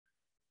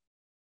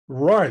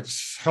Right.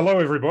 Hello,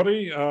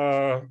 everybody.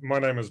 My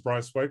name is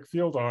Bryce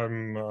Wakefield.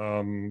 I'm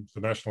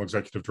the National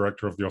Executive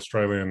Director of the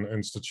Australian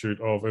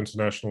Institute of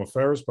International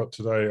Affairs, but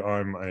today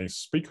I'm a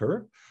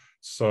speaker.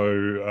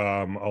 So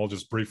I'll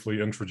just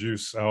briefly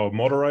introduce our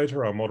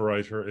moderator. Our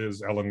moderator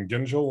is Allan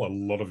Gyngell. A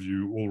lot of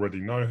you already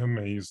know him.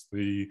 He's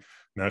the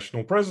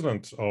National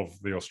President of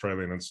the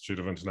Australian Institute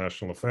of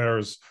International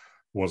Affairs,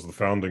 was the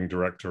founding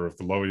director of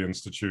the Lowy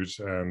Institute,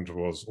 and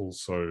was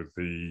also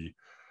the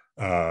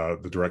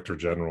Director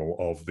General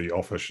of the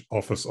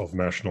Office of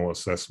National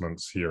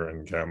Assessments here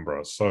in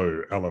Canberra.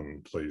 So,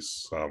 Allan,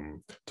 please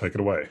take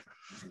it away.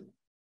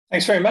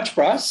 Thanks very much,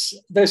 Bryce.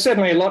 There's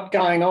certainly a lot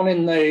going on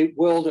in the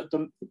world at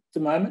the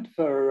moment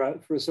for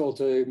us all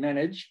to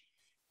manage.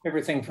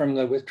 Everything from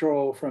the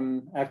withdrawal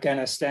from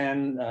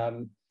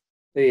Afghanistan,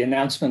 the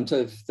announcement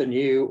of the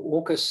new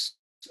AUKUS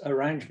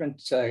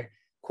arrangement,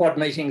 Quad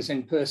meetings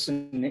in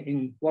person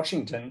in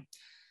Washington.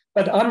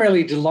 But I'm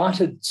really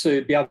delighted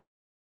to be able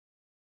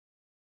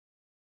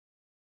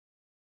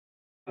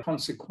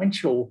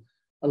consequential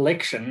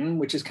election,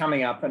 which is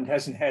coming up and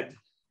hasn't had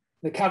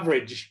the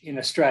coverage in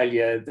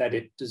Australia that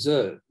it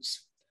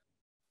deserves.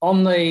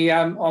 On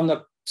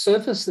the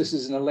surface, this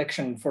is an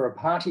election for a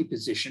party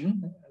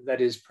position,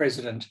 that is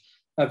president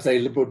of the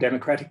Liberal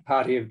Democratic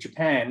Party of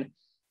Japan.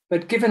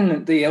 But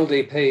given the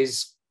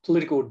LDP's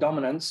political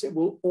dominance, it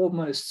will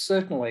almost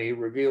certainly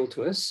reveal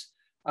to us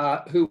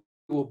who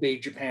will be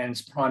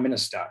Japan's Prime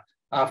Minister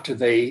after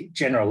the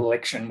general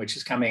election, which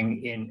is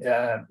coming in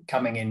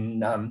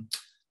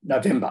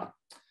November.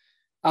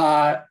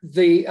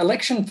 The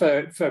election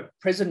for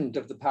president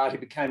of the party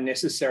became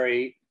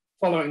necessary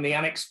following the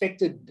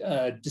unexpected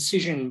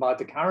decision by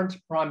the current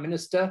Prime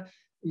Minister,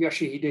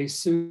 Yoshihide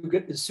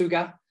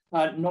Suga,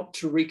 not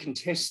to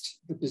recontest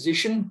the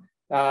position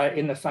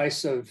in the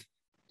face of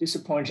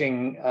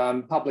disappointing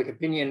public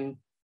opinion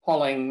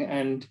polling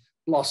and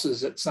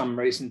losses at some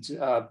recent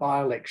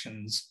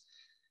by-elections.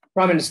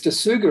 Prime Minister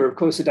Suga, of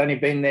course, had only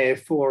been there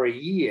for a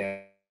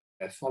year,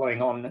 following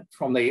on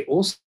from the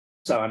also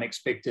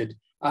unexpected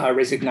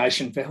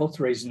resignation for health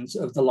reasons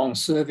of the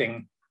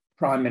long-serving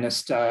Prime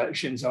Minister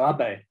Shinzo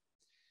Abe.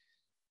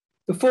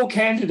 The four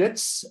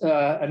candidates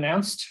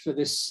announced for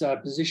this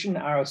position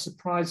are a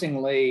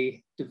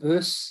surprisingly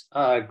diverse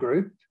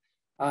group,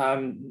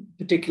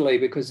 particularly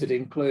because it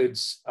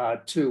includes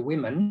two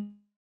women.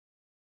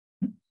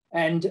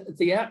 And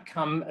the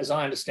outcome, as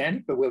I understand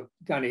it, but we're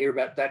going to hear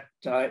about that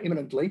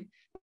imminently,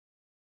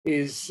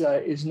 is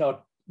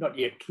not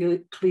yet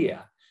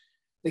clear.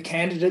 The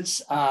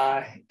candidates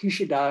are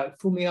Kishida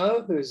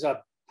Fumio, who's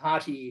a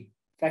party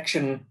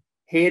faction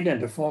head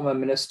and a former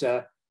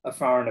Minister of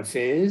Foreign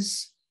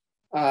Affairs.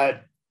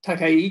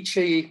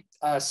 Takeichi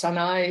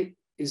Sanae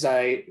is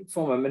a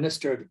former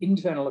Minister of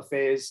Internal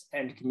Affairs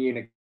and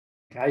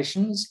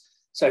Communications.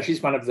 So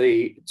she's one of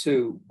the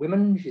two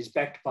women. She's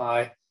backed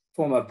by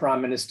former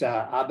Prime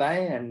Minister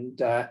Abe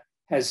and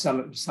has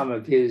some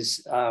of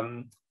his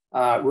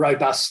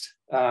robust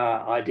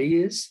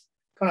ideas.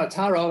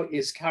 Konotaro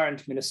is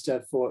current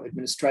Minister for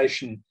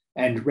Administration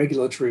and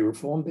Regulatory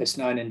Reform, best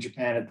known in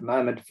Japan at the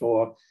moment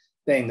for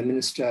being the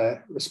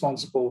minister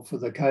responsible for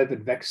the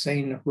COVID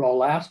vaccine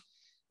rollout.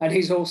 And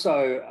he's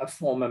also a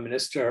former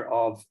Minister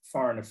of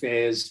Foreign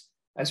Affairs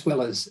as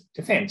well as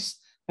Defence.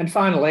 And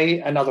finally,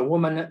 another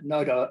woman,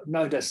 Noda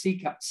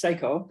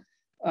Seiko,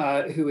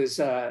 who is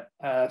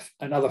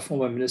another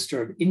former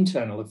Minister of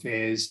Internal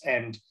Affairs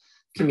and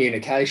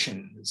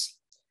Communications.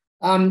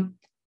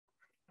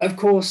 Of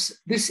course,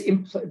 this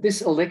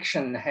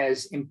election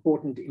has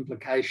important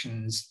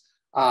implications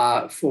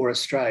for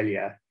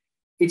Australia.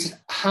 It's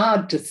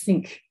hard to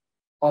think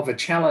of a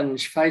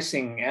challenge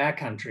facing our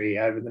country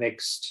over the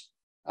next,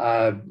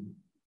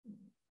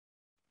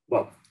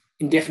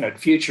 indefinite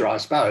future, I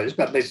suppose,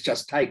 but let's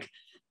just take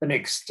the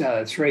next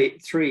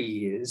three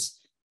years,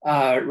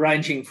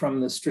 ranging from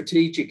the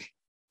strategic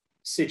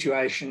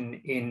situation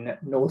in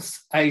North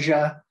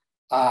Asia,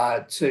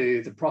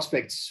 to the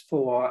prospects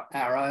for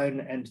our own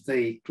and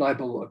the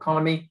global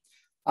economy,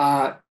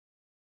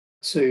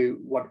 to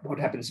what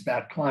happens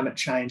about climate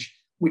change,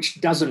 which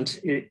doesn't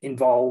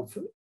involve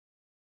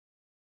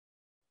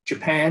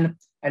Japan,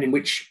 and in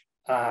which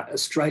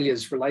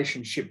Australia's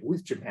relationship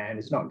with Japan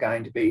is not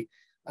going to be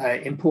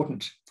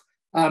important.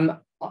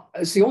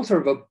 As the author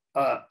of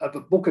a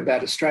book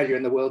about Australia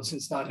and the world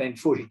since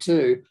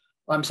 1942,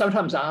 I'm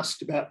sometimes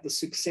asked about the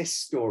success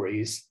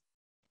stories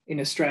in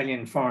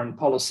Australian foreign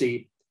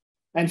policy.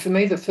 And for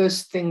me, the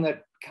first thing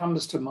that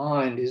comes to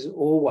mind is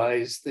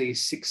always the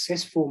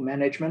successful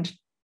management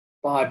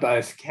by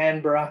both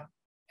Canberra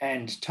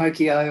and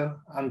Tokyo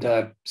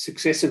under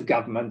successive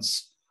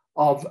governments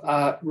of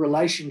a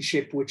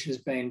relationship which has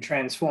been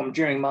transformed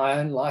during my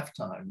own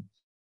lifetime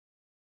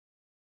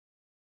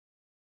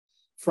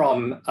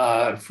from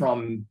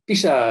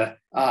bitter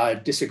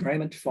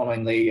disagreement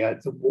following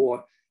the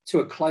war to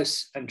a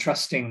close and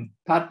trusting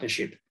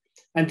partnership.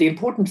 And the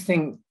important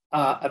thing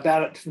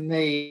about it for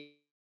me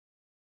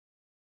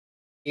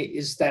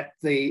is that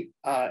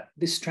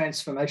this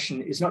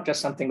transformation is not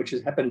just something which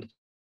has happened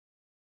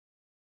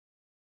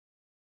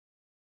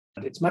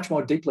It's much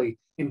more deeply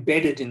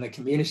embedded in the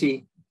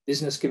community,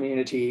 business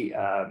community,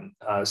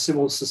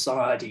 civil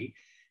society.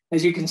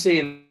 As you can see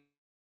in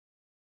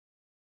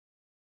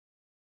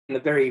the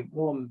very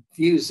warm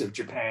views of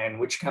Japan,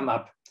 which come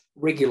up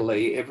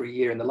regularly every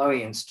year in the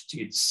Lowy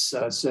Institute's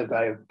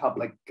survey of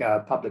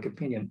public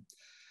opinion.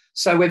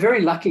 So we're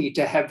very lucky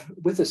to have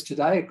with us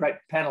today a great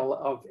panel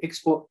of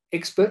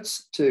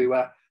experts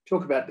to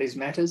talk about these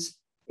matters.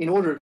 In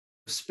order of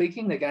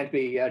speaking, they're going to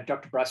be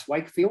Dr. Bryce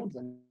Wakefield,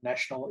 the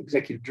National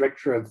Executive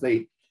Director of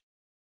the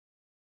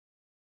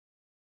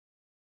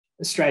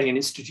Australian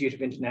Institute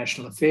of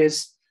International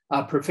Affairs,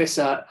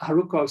 Professor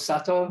Haruko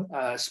Sato,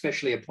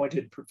 specially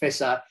appointed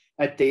professor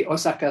at the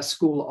Osaka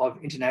School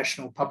of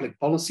International Public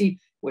Policy,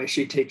 where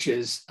she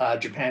teaches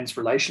Japan's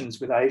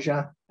relations with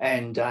Asia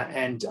and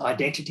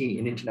identity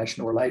in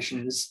international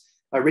relations.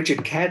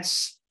 Richard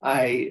Katz,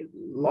 a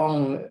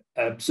long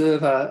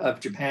observer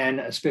of Japan,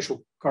 a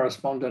special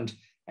correspondent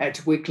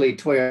at Weekly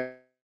Toyo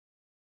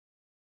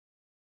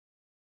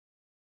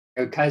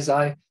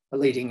Keizai, a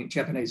leading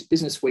Japanese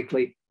business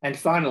weekly. And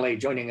finally,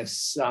 joining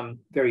us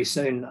very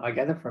soon, I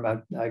gather, from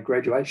a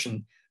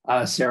graduation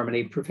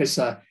ceremony,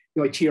 Professor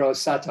Yoichiro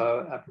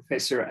Sato, a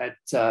professor at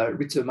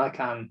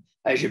Ritsumeikan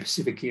Asia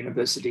Pacific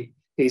University.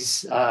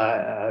 He's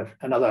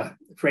another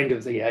friend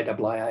of the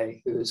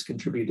AIIA who has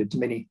contributed to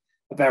many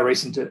of our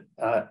recent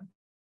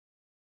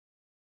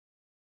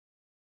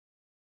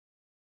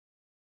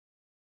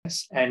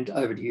and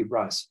over to you,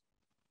 Bryce.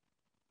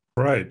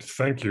 Great,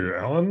 thank you,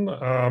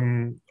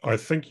 Allan. I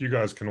think you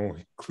guys can all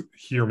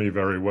hear me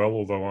very well,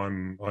 although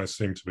I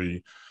seem to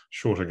be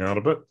shorting out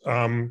a bit.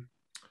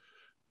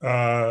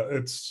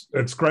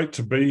 It's great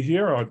to be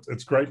here.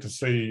 It's great to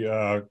see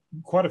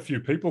quite a few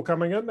people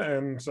coming in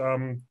and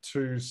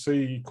to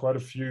see quite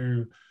a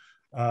few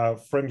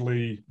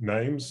friendly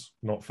names,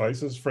 not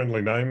faces,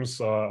 friendly names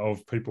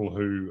of people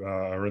who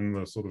are in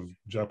the sort of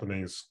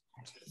Japanese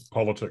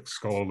politics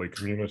scholarly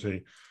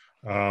community.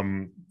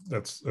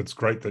 It's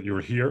great that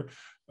you're here.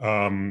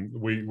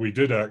 We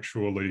did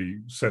actually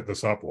set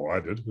this up, or I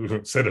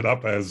did set it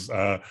up as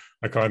a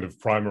kind of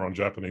primer on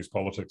Japanese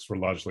politics for a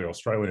largely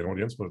Australian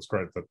audience, but it's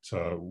great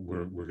that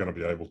we're going to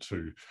be able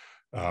to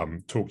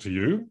talk to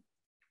you.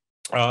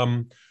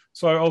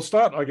 So I'll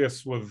start, I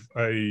guess, with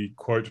a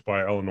quote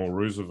by Eleanor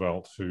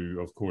Roosevelt, who,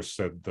 of course,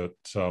 said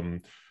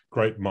that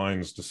great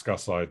minds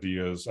discuss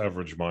ideas,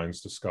 average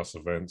minds discuss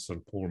events,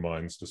 and poor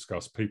minds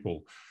discuss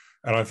people.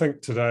 And I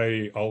think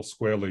today I'll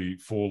squarely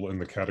fall in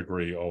the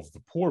category of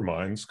the poor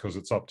minds, because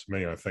it's up to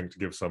me, I think, to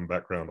give some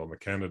background on the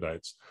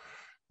candidates.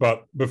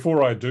 But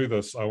before I do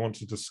this, I want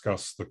to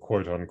discuss the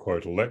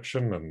quote-unquote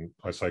election. And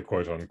I say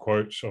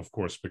quote-unquote, of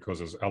course,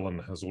 because as Allan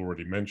has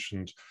already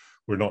mentioned,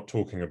 we're not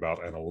talking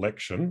about an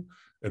election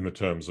in the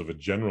terms of a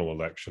general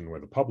election where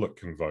the public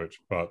can vote,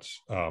 but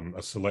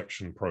a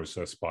selection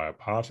process by a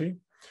party.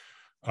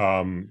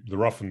 The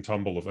rough and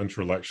tumble of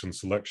inter-election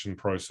selection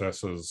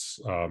processes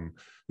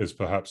is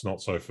perhaps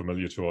not so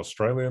familiar to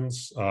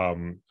Australians,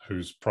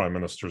 whose prime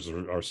ministers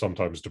are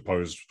sometimes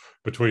deposed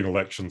between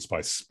elections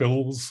by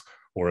spills,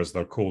 or as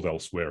they're called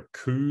elsewhere,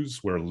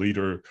 coups, where a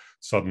leader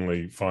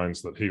suddenly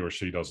finds that he or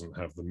she doesn't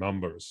have the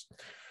numbers.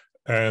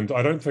 And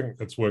I don't think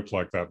it's worked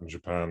like that in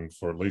Japan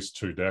for at least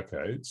 2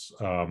 decades.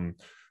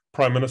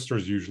 Prime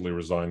ministers usually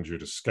resign due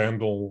to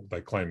scandal.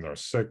 They claim they're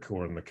sick,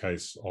 or in the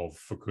case of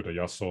Fukuda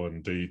Yaso,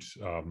 indeed,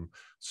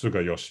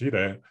 Suga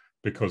Yoshihide,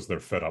 because they're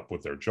fed up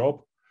with their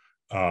job.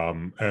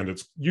 And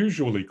it's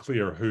usually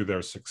clear who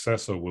their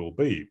successor will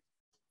be.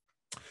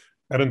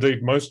 And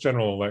indeed, most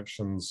general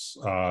elections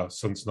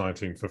since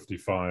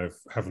 1955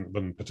 haven't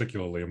been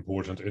particularly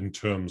important in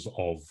terms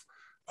of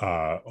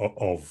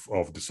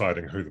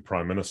deciding who the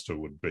prime minister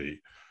would be.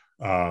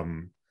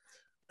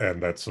 And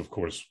that's, of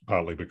course,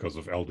 partly because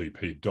of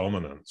LDP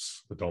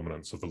dominance, the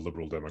dominance of the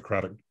Liberal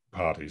Democratic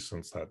Party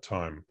since that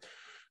time.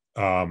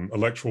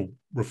 Electoral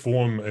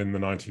reform in the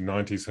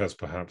 1990s has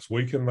perhaps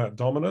weakened that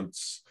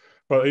dominance.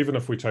 But even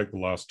if we take the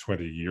last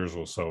 20 years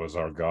or so as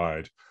our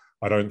guide,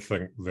 I don't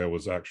think there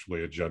was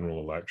actually a general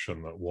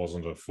election that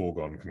wasn't a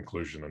foregone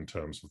conclusion in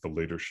terms of the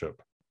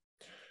leadership.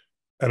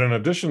 And in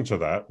addition to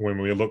that, when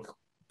we look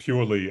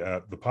purely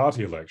at the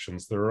party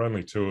elections, there are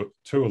only two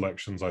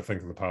elections, I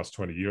think, in the past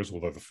 20 years,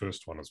 although the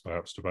first one is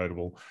perhaps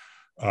debatable,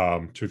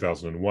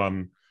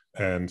 2001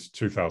 and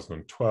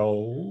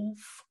 2012,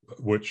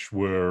 which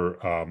were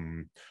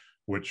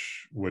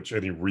which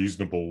any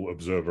reasonable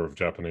observer of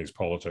Japanese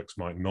politics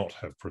might not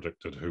have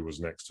predicted who was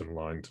next in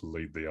line to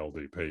lead the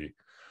LDP.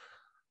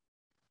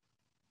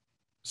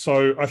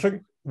 So I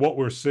think what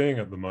we're seeing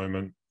at the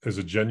moment is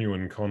a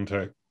genuine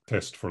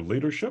contest for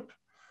leadership.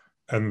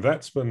 And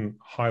that's been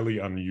highly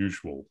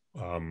unusual,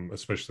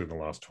 especially in the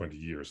last 20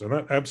 years. And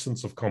that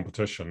absence of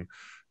competition,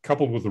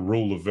 coupled with the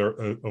rule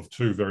of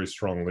 2 very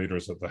strong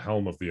leaders at the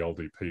helm of the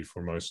LDP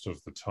for most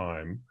of the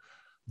time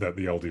that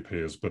the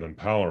LDP has been in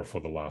power for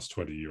the last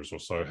 20 years or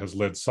so, has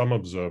led some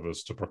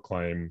observers to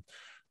proclaim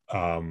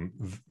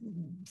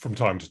from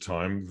time to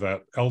time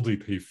that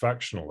LDP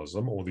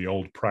factionalism, or the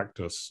old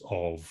practice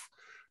of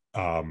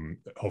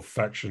of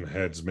faction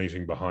heads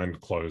meeting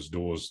behind closed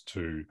doors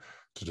to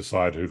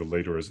decide who the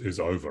leader is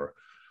over.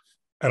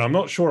 And I'm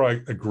not sure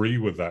I agree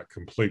with that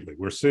completely.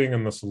 We're seeing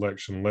in this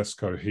election less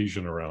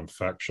cohesion around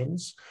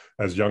factions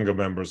as younger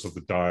members of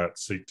the Diet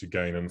seek to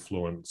gain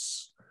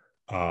influence,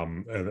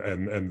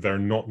 and they're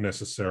not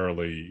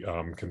necessarily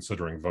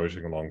considering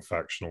voting along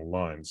factional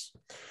lines.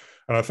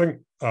 And I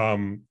think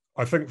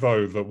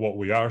though that what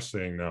we are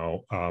seeing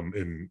now,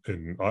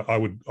 I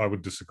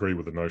would disagree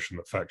with the notion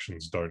that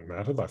factions don't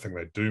matter. I think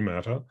they do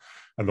matter,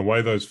 and the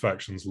way those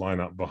factions line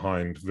up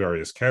behind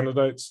various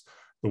candidates,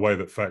 the way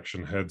that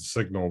faction heads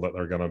signal that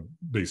they're going to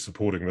be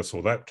supporting this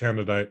or that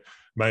candidate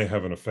may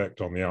have an effect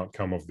on the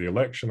outcome of the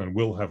election and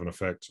will have an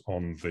effect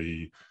on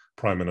the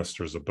Prime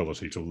Minister's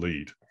ability to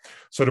lead.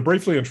 So to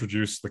briefly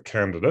introduce the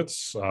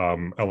candidates,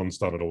 Allan's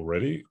done it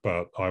already,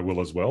 but I will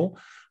as well.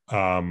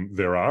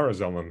 There are,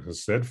 as Allan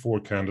has said,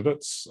 4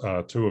 candidates.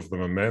 2 of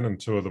them are men and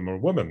 2 of them are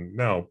women.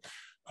 Now,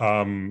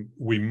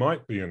 we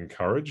might be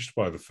encouraged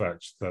by the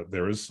fact that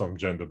there is some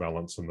gender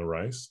balance in the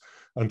race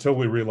until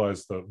we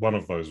realize that one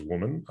of those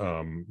women,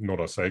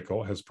 Nora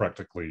Seiko, has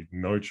practically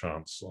no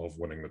chance of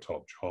winning the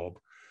top job.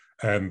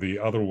 And the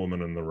other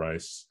woman in the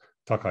race,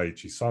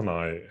 Takaichi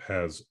Sanai,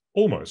 has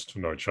almost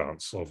no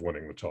chance of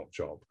winning the top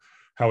job.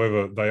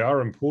 However, they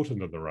are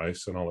important in the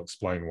race, and I'll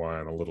explain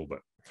why in a little bit.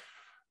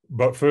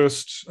 But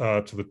first,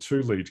 to the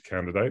 2 lead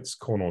candidates,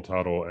 Kono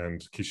Taro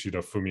and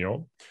Kishida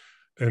Fumio.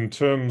 In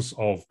terms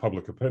of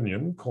public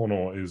opinion,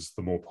 Kono is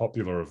the more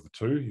popular of the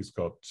 2. He's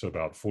got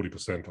about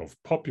 40% of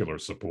popular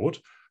support.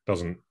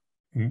 Doesn't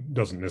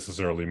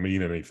necessarily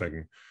mean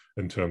anything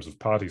in terms of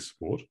party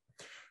support.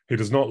 He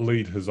does not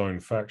lead his own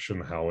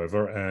faction,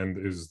 however, and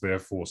is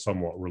therefore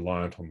somewhat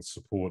reliant on the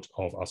support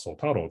of Aso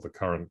Taro, the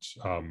current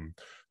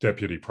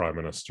deputy prime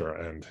minister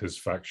and his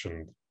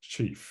faction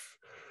chief.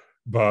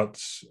 But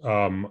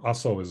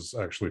Aso is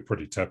actually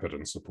pretty tepid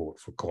in support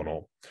for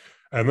Kono.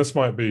 And this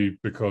might be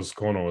because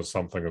Kono is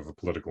something of a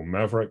political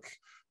maverick.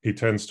 He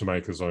tends to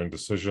make his own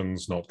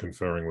decisions, not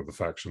conferring with the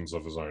factions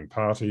of his own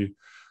party.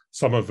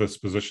 Some of his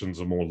positions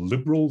are more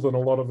liberal than a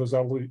lot of his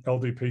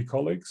LDP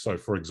colleagues. So,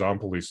 for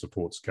example, he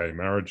supports gay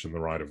marriage and the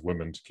right of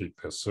women to keep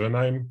their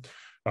surname,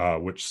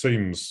 which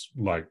seems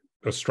like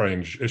a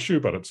strange issue,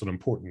 but it's an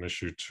important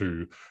issue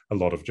to a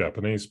lot of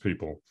Japanese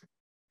people.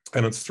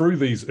 And it's through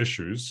these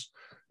issues,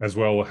 as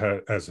well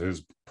as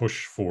his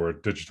push for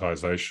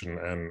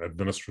digitization and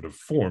administrative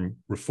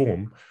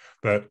reform,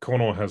 that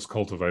Kono has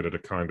cultivated a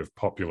kind of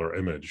popular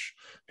image.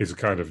 He's a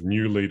kind of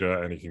new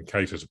leader, and he can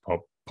cater to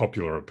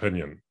popular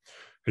opinion.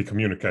 He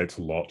communicates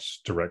a lot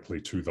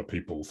directly to the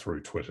people through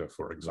Twitter,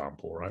 for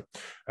example, right?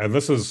 And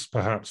this is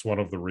perhaps one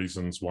of the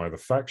reasons why the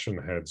faction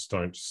heads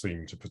don't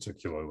seem to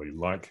particularly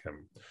like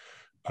him.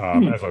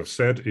 As I've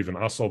said, even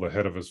Aso, the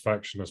head of his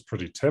faction, is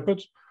pretty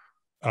tepid.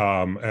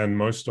 And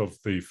most of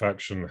the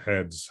faction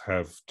heads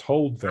have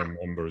told their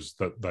members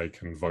that they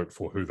can vote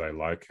for who they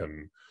like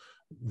in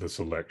this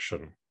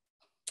election.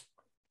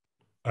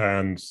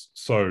 And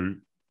so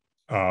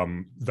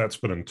that's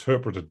been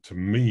interpreted to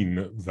mean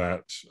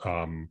that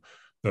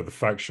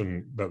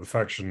factions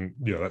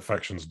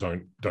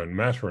don't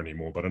matter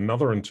anymore. But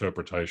another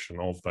interpretation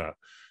of that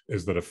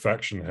is that if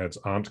faction heads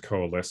aren't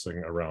coalescing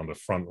around a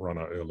front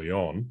runner early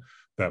on,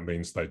 that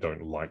means they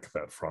don't like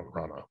that front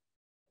runner.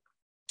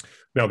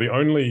 Now, the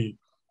only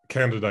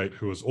candidate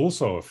who is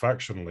also a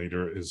faction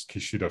leader is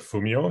Kishida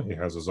Fumio. He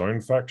has his own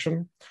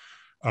faction.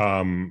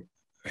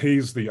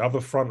 He's the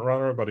other front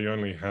runner, but he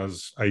only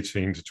has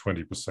 18 to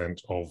 20%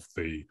 of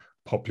the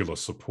popular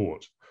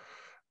support.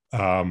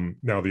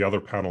 Now, the other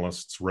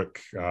panelists,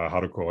 Rick,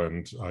 Haruko,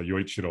 and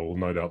Yoichiro, will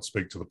no doubt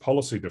speak to the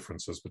policy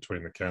differences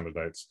between the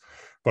candidates.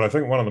 But I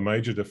think one of the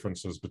major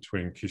differences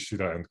between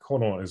Kishida and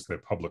Kono is their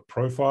public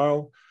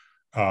profile.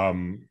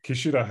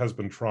 Kishida has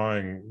been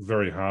trying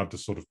very hard to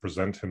sort of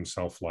present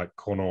himself like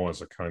Kono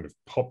as a kind of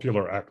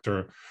popular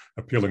actor,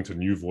 appealing to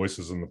new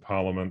voices in the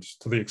parliament,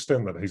 to the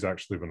extent that he's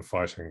actually been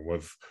fighting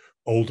with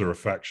older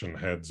faction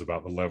heads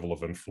about the level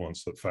of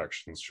influence that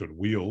factions should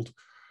wield.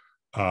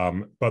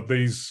 But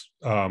these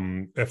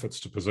efforts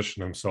to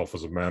position himself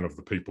as a man of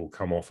the people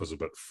come off as a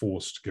bit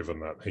forced,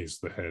 given that he's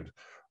the head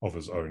of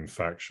his own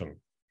faction.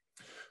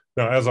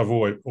 Now, as I've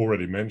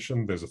already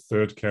mentioned, there's a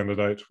third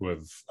candidate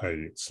with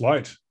a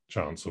slight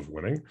chance of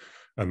winning,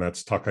 and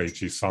that's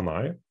Takaichi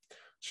Sanai.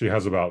 She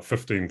has about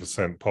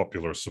 15%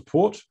 popular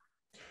support.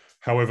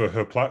 However,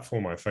 her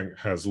platform, I think,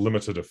 has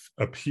limited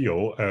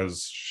appeal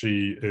as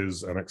she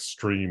is an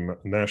extreme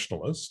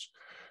nationalist,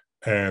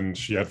 and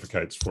she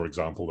advocates, for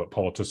example, that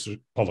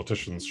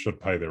politicians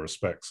should pay their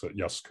respects at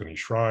Yasukuni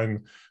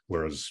Shrine,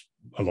 whereas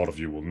a lot of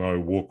you will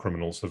know war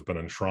criminals have been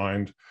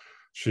enshrined.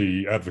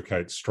 She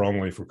advocates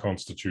strongly for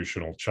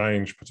constitutional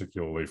change,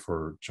 particularly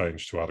for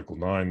change to Article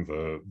 9,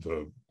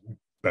 the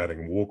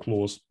banning war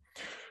clause,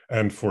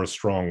 and for a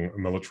strong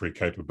military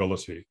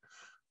capability.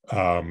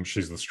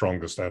 She's the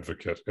strongest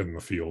advocate in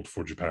the field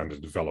for Japan to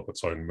develop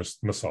its own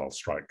missile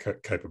strike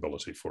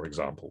capability, for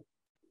example.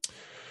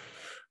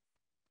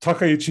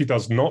 Takaichi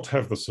does not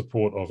have the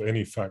support of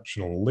any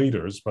factional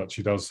leaders, but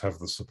she does have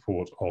the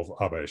support of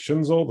Abe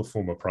Shinzo, the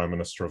former Prime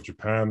Minister of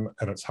Japan,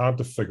 and it's hard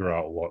to figure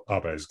out what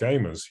Abe's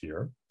game is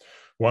here.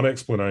 One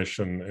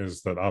explanation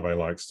is that Abe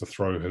likes to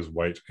throw his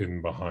weight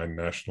in behind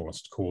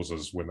nationalist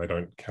causes when they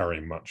don't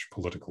carry much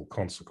political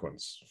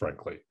consequence,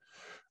 frankly.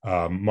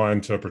 My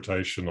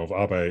interpretation of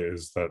Abe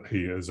is that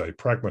he is a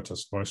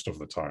pragmatist most of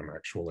the time,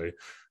 actually,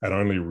 and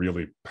only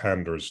really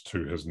panders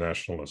to his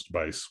nationalist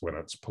base when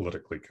it's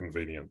politically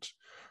convenient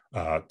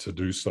to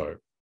do so.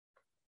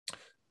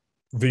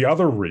 The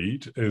other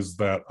read is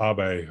that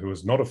Abe, who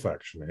is not a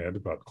faction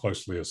head, but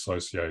closely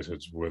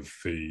associated with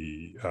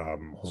the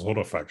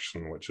Hosoda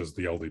faction, which is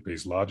the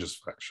LDP's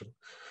largest faction,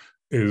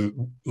 is,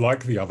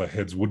 like the other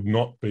heads, would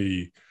not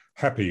be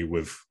happy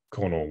with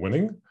Kono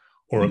winning,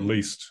 or at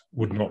least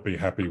would not be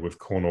happy with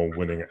Kono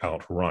winning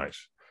outright.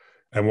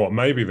 And what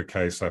may be the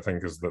case, I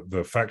think, is that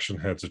the faction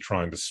heads are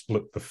trying to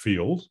split the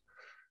field,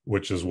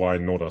 which is why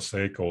Noda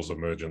Seiko's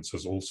emergence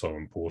is also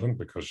important,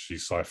 because she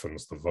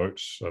siphons the vote,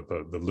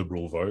 the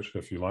liberal vote,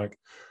 if you like,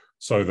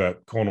 so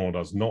that Kono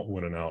does not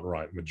win an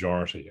outright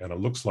majority. And it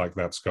looks like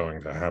that's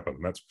going to happen.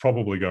 That's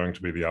probably going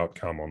to be the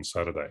outcome on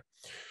Saturday.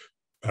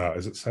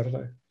 Is it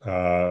Saturday?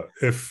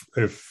 If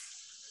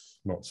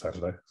not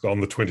Saturday, on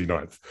the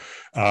 29th.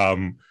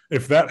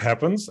 If that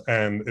happens,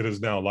 and it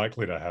is now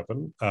likely to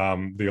happen,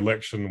 the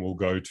election will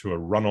go to a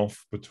runoff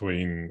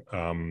between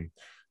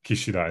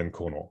Kishida and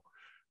Kono.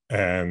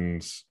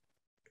 And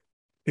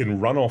in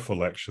runoff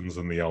elections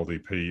in the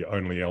LDP,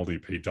 only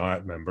LDP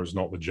Diet members,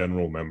 not the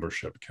general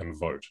membership, can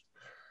vote,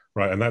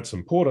 right? And that's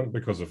important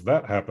because if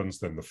that happens,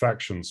 then the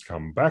factions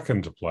come back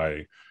into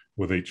play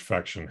with each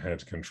faction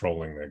head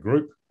controlling their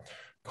group.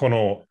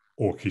 Kono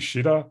or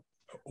Kishida,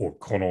 or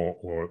Kono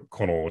or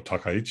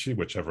Takaichi,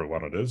 whichever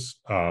one it is,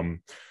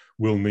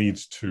 will need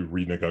to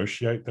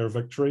renegotiate their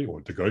victory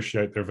or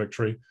negotiate their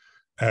victory.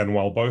 And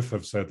while both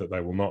have said that they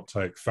will not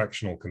take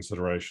factional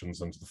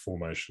considerations into the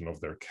formation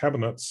of their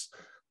cabinets,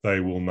 they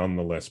will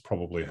nonetheless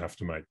probably have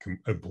to make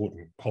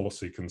important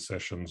policy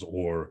concessions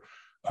or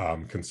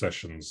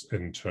concessions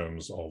in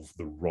terms of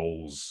the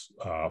roles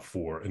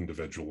for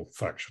individual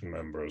faction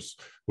members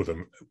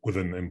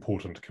within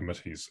important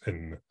committees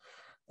in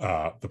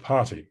the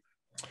party.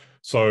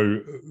 So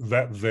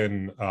that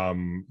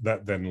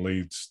then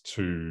leads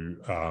to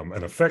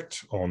an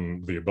effect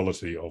on the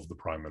ability of the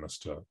Prime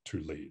Minister to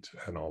lead.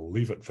 And I'll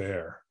leave it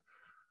there.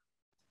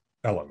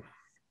 Allan.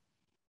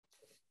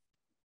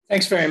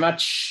 Thanks very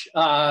much,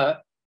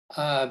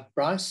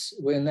 Bryce.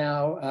 We'll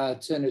now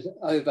turn it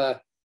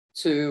over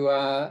to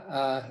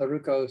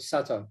Haruko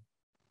Sato.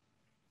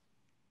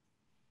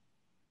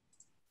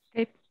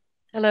 Okay.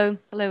 Hello,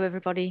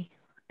 everybody.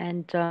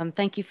 And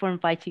thank you for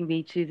inviting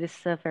me to this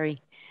very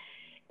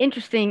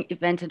interesting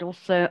event. And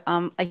also,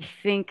 I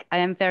think I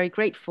am very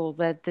grateful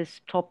that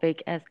this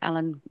topic, as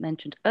Allan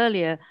mentioned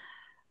earlier,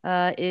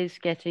 is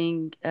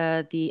getting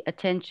the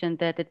attention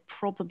that it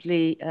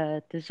probably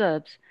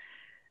deserves.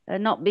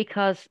 Not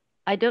because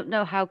I don't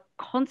know how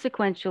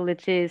consequential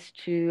it is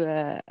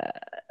to,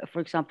 for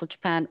example,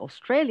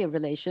 Japan-Australia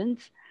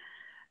relations.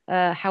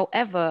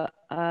 However,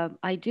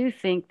 I do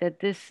think that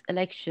this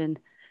election,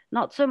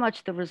 not so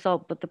much the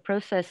result, but the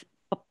process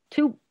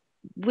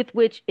with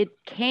which it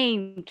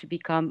came to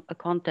become a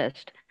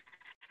contest,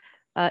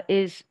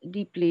 is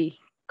deeply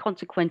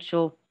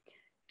consequential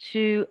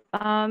to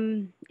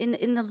in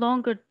the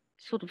longer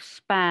sort of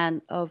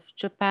span of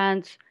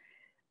Japan's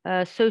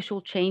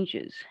social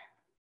changes.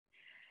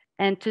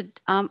 And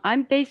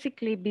I'm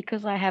basically,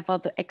 because I have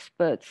other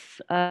experts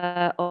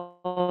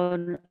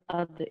on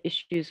other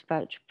issues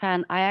about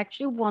Japan, I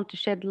actually want to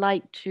shed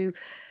light to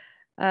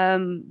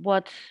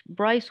what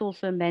Bryce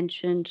also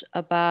mentioned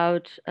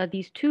about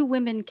these two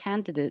women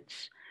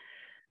candidates,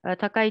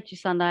 Takaichi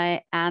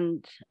Sanae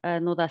and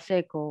Noda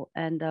Seiko,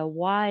 and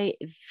why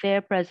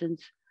their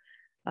presence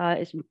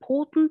is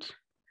important,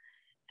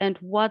 and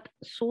what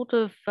sort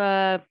of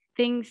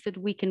things that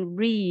we can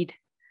read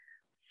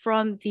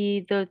from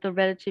the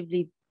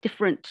relatively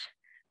different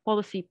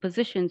policy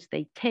positions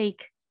they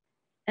take,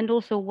 and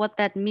also what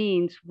that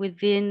means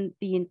within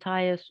the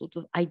entire sort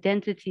of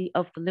identity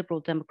of the Liberal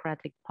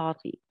Democratic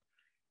Party.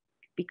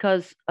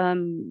 Because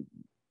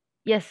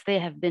yes, they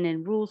have been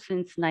in rule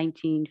since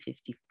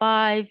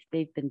 1955,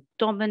 they've been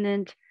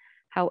dominant.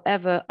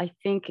 However, I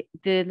think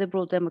the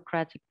Liberal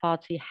Democratic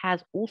Party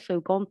has also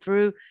gone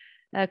through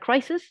a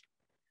crisis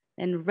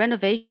and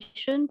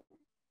renovation,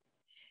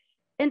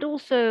 and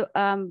also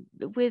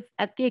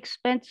at the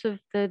expense of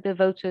the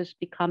voters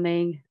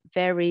becoming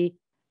very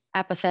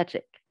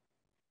apathetic.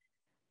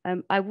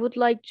 I would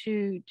like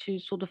to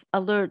sort of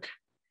alert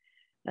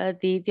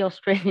the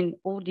Australian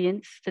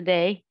audience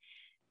today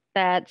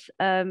that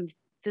the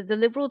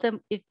Liberal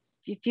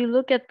if you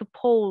look at the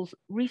polls,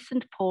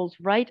 recent polls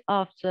right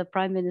after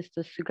Prime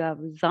Minister Suga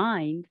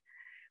resigned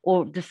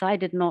or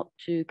decided not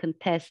to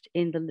contest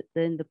in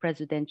the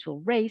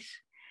presidential race,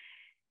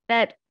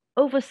 that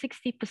over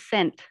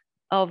 60%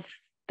 of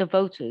the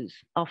voters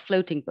are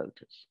floating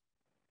voters.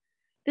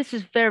 This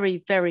is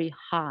very, very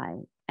high.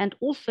 And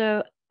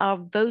also, our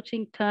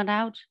voting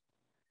turnout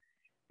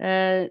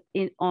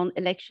on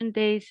election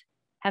days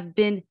have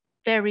been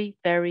very,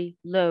 very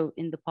low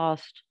in the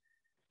past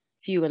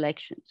few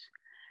elections.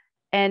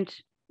 And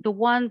the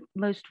one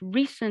most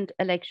recent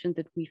election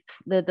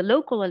that the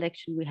local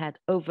election we had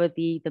over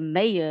the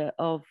mayor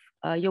of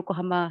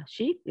Yokohama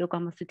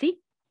City,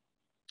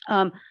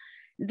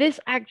 this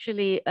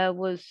actually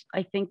was,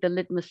 I think, the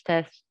litmus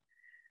test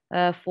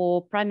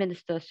for Prime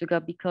Minister Suga,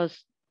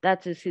 because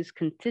that is his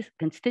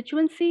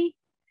constituency.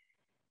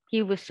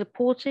 He was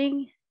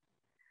supporting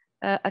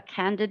a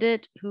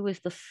candidate who is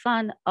the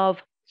son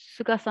of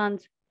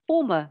Suga-san's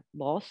former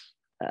boss,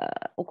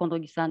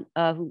 Okondogi-san,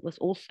 who was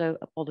also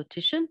a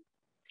politician.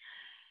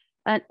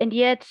 And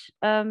yet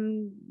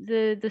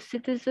the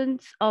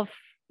citizens of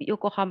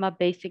Yokohama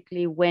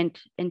basically went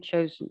and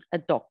chose a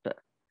doctor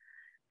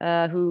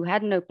who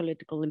had no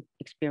political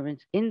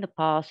experience in the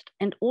past.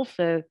 And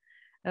also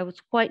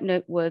what's quite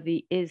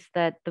noteworthy is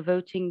that the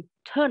voter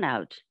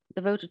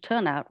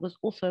turnout was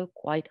also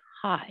quite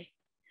high,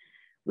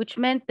 which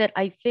meant that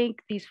I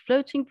think these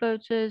floating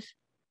voters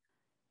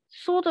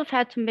sort of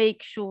had to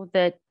make sure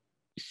that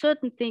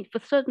certain things, for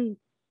certain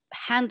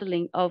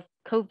handling of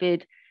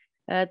COVID,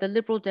 the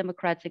Liberal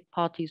Democratic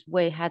Party's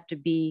way had to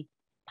be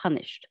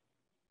punished.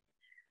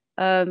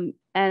 And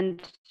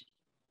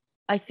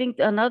I think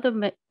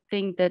another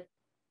thing that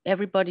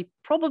everybody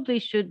probably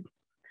should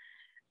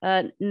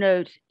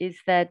note is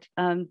that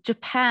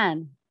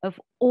Japan, of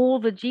all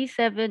the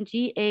G7,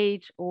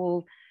 G8,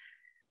 or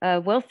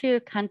wealthier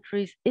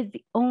countries, is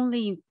the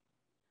only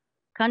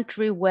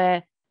country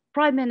where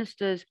prime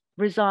ministers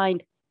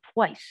resigned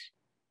twice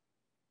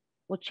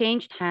or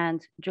changed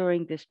hands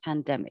during this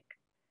pandemic.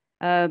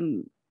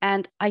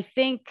 And I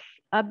think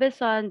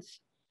Abe-san's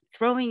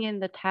throwing in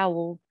the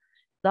towel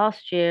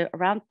last year,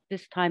 around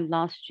this time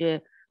last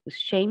year, was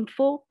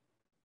shameful.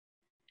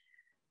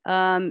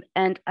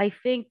 And I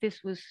think the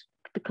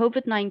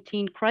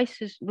COVID-19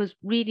 crisis was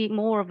really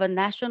more of a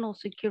national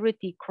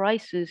security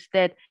crisis,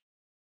 that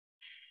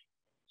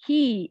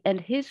he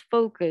and his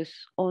focus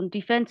on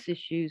defense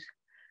issues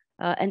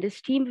and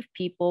his team of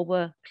people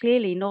were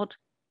clearly not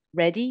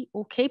ready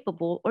or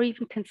capable or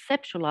even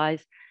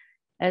conceptualized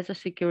as a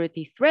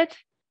security threat,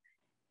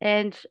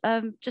 and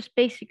just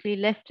basically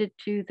left it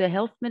to the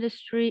health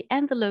ministry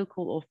and the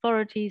local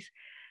authorities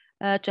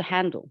to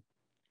handle.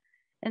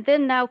 And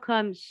then now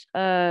comes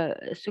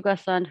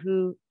Suga-san,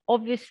 who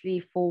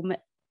obviously for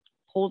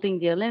holding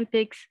the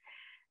Olympics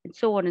and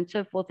so on and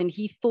so forth, and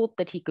he thought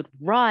that he could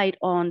ride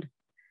on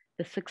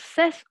the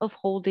success of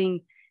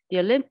holding the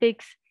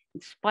Olympics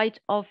in spite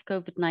of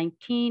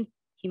COVID-19.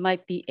 He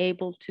might be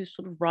able to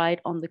sort of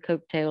ride on the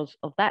coattails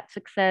of that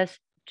success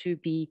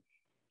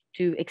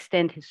to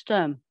extend his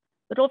term.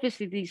 But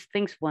obviously these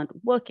things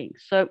weren't working.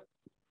 So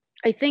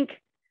I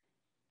think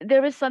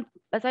there is some,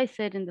 as I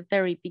said in the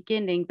very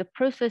beginning, the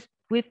process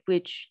with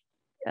which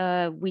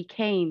we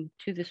came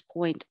to this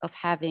point of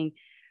having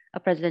a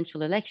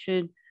presidential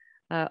election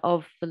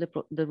of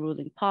the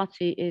ruling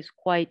party is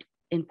quite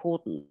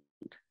important.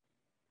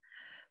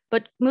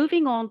 But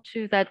moving on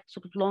to that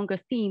sort of longer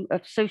theme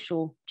of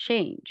social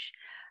change,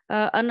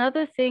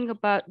 another thing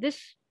about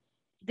this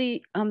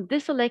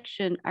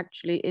election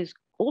actually is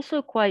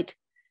also quite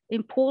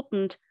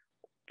important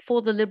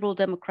for the Liberal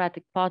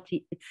Democratic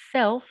Party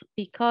itself,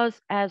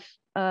 because as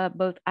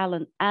both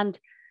Allan and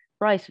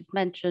Bryce have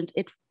mentioned,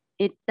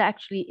 it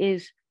actually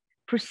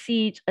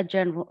precedes a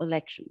general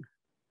election.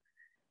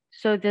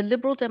 So the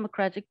Liberal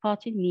Democratic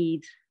Party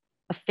needs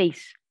a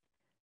face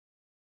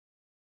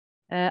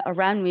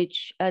around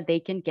which they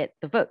can get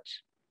the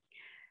votes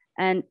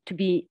and to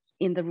be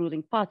in the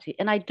ruling party.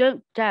 And I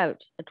don't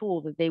doubt at all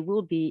that they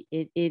will be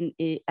in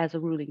as a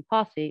ruling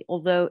party,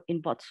 although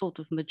in what sort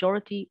of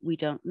majority, we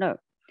don't know.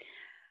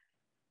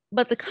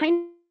 But the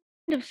kind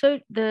of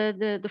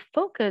the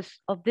focus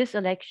of this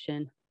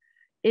election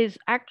is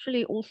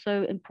actually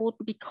also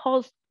important,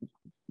 because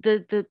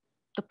the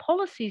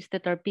policies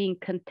that are being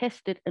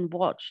contested and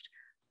watched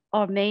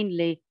are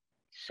mainly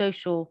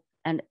social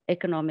and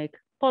economic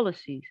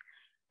policies.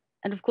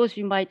 And of course,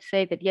 you might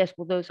say that, yes,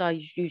 well, those are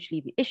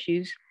usually the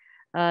issues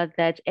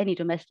that any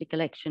domestic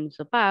election is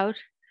about.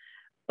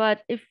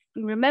 But if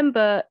you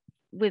remember,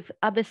 with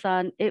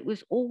Abe-san, it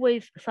was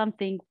always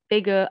something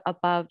bigger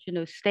about,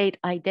 state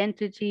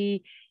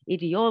identity,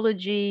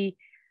 ideology,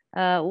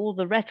 all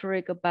the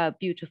rhetoric about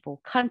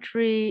beautiful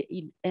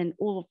country and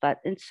all of that.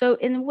 And so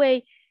in a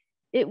way,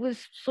 it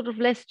was sort of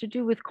less to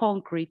do with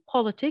concrete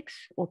politics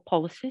or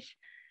policies.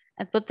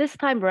 But this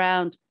time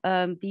around,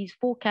 these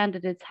four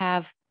candidates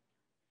have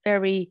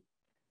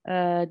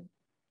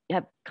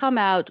come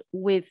out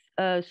with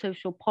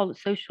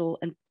social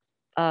and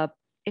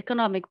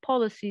economic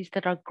policies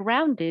that are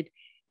grounded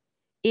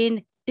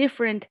in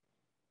different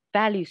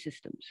value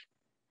systems.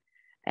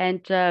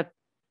 And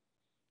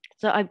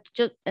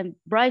and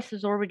Bryce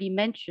has already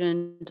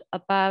mentioned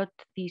about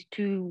these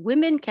two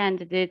women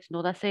candidates,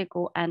 Noda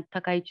Seiko and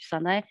Takaichi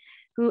Sanae,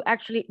 who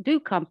actually do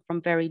come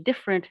from very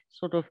different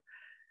sort of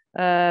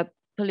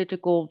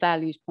political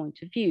values point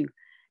of view.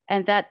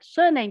 And that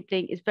surname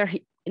thing is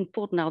very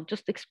important. I'll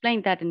just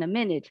explain that in a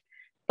minute.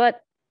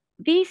 But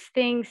these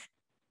things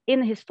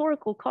in a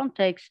historical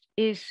context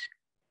is,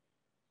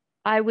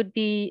 I would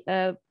be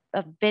a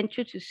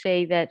venture to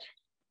say that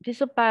it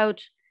is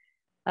about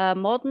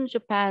modern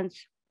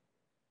Japan's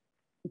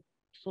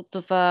sort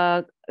of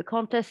a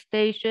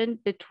contestation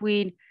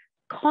between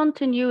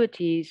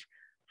continuities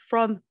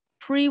from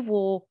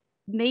pre-war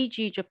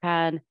Meiji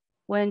Japan,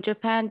 when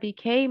Japan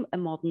became a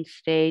modern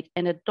state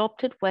and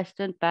adopted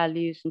Western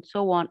values and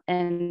so on,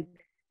 and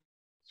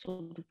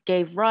sort of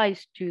gave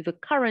rise to the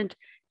current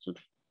sort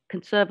of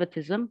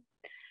conservatism,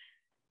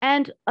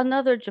 and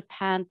another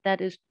Japan that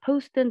is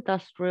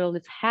post-industrial.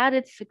 It's had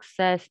its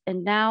success,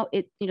 and now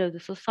the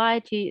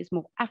society is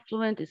more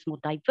affluent, it's more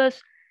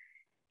diverse,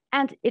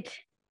 and it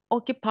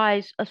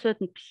occupies a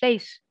certain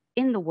place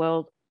in the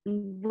world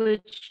in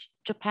which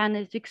Japan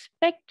is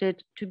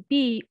expected to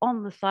be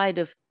on the side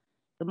of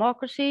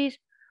democracies,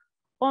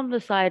 on the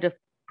side of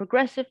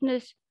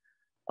progressiveness,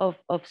 of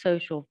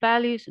social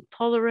values and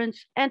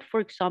tolerance, and, for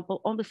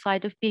example, on the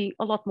side of being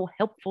a lot more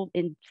helpful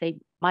in, say,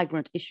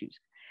 migrant issues.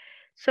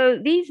 So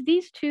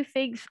these two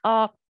things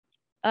are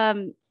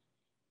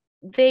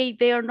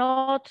they are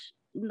not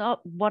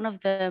one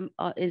of them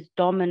is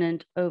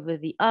dominant over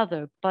the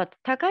other, but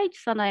Takaichi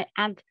Sanae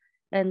and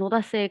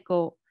Noda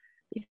Seiko,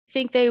 I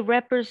think they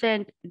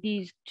represent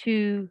these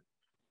two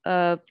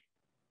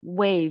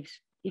waves,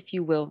 if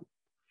you will.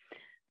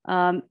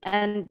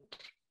 And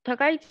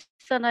Takaichi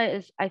Sanae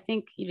is, I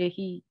think,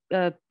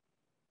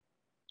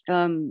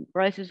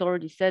 Bryce has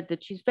already said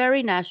that she's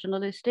very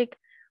nationalistic.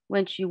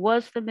 When she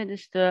was the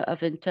Minister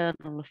of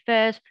Internal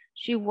Affairs,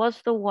 she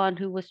was the one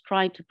who was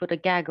trying to put a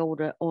gag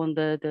order on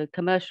the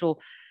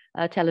commercial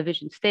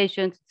television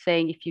stations,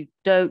 saying if you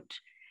don't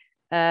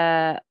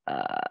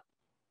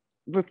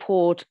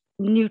report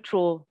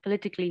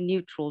politically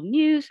neutral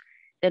news,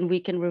 then we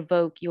can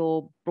revoke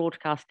your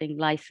broadcasting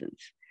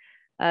license.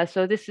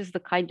 So this is the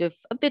kind of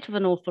a bit of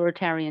an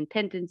authoritarian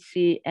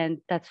tendency, and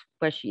that's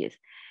where she is.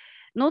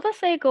 Noda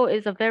Seiko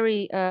is a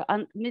very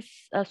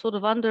sort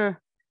of under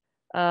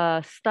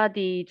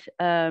studied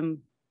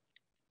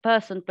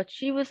person, but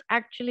she was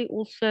actually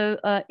also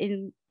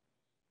in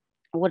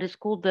what is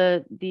called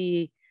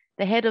the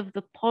head of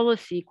the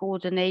policy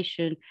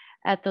coordination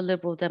at the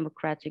Liberal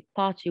Democratic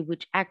Party,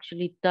 which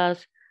actually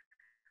does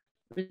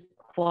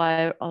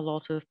require a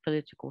lot of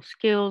political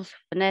skills,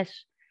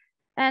 finesse,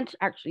 and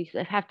actually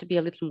they have to be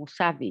a little more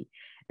savvy.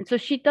 And so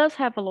she does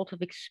have a lot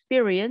of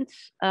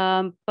experience,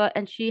 and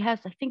she has,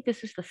 I think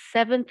this is the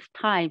 7th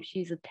time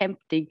she's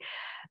attempting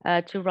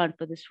to run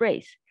for this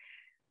race.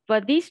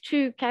 But these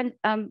two can,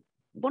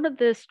 one of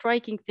the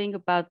striking thing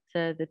about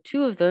the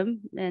two of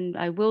them, and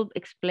I will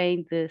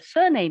explain the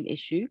surname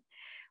issue,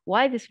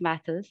 why this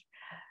matters,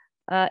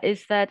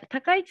 is that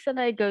Takaichi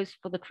Sanae goes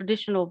for the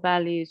traditional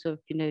values of,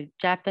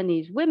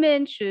 Japanese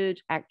women should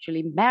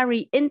actually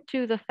marry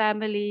into the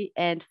family,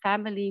 and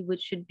family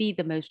which should be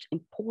the most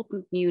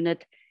important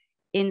unit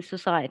in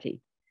society.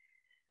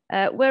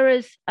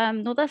 Whereas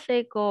Noda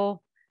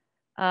Seiko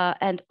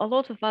and a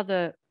lot of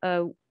other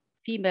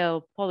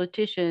female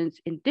politicians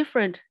in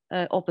different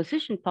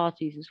opposition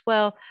parties as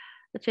well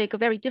take a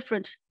very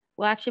different,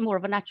 well, actually more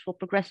of a natural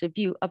progressive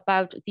view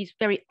about these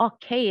very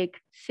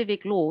archaic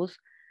civic laws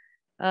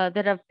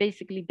that have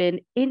basically been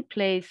in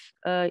place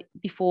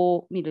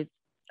before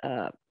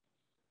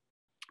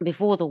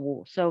before the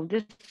war. So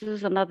this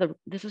is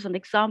an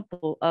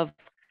example of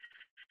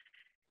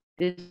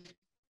this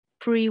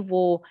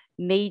pre-war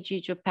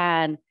Meiji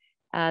Japan,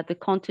 the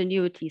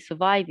continuity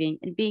surviving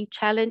and being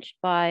challenged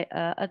by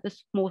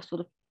this more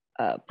sort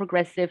of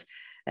progressive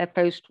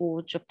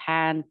post-war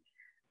Japan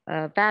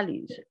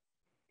values.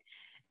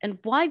 And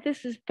why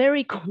this is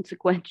very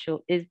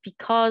consequential is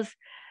because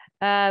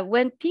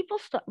when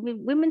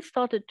women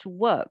started to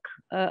work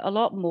a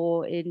lot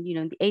more in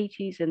the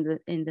 80s and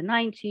in the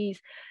 90s,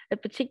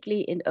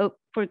 particularly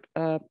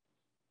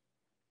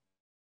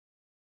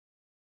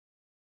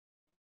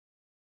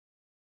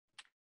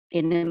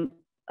in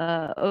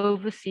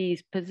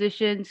overseas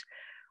positions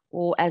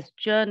or as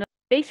journalists.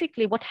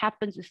 Basically, what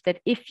happens is that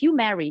if you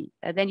marry,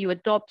 then you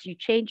adopt, you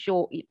change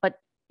but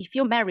if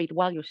you're married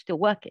while you're still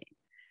working,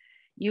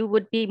 you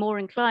would be more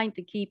inclined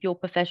to keep your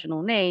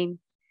professional name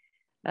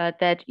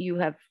that you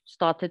have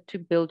started to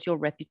build your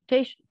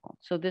reputation on.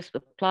 So this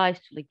applies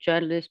to like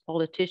journalists,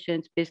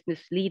 politicians,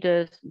 business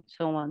leaders, and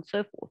so on and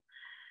so forth.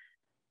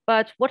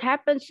 But what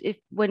happens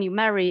when you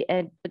marry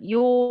but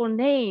your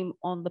name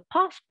on the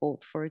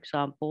passport, for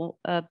example,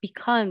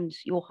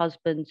 becomes your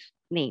husband's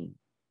name?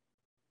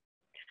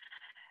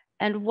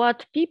 And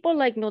what people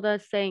like Noda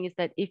is saying is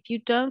that if you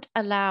don't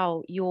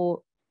allow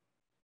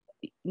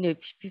if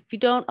you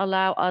don't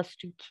allow us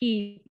to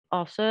keep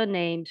our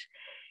surnames,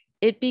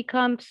 it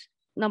becomes,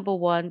 number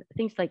one,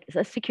 things like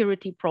a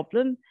security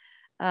problem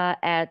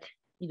at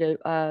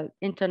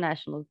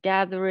international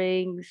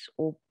gatherings,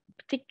 or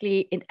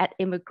particularly at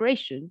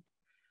immigration,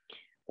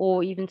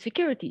 or even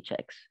security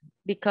checks,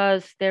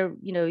 because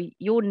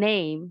your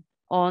name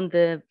on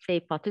the, say,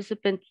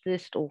 participant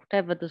list or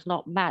whatever does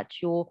not match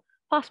your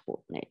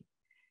passport name.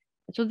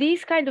 So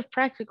these kind of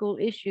practical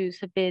issues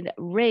have been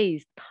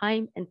raised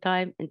time and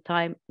time and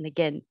time and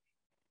again.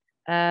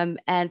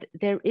 And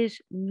there is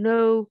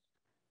no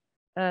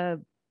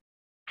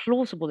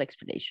plausible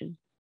explanation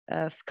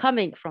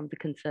coming from the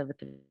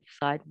conservative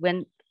side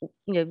when,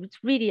 it's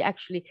really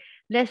actually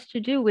less to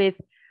do with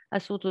a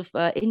sort of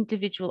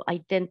individual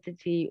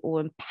identity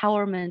or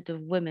empowerment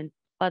of women.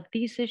 But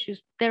these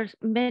issues, there's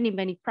many,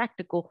 many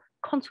practical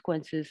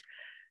consequences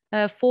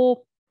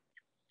for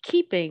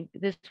keeping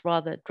this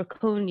rather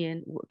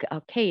draconian,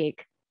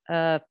 archaic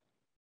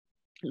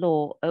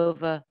law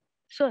over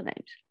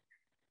surnames.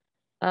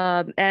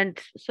 And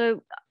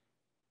so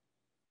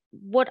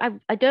what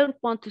I don't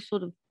want to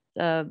sort of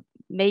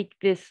make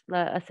this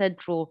a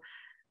central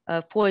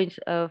point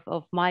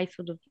of my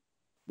sort of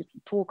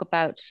talk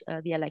about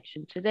the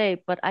election today,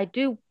 but I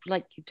do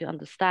like you to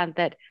understand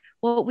that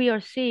what we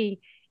are seeing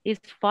is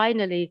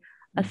finally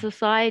a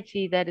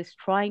society that is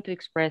trying to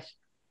express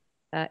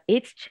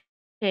its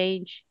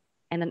change,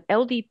 and an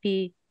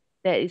LDP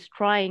that is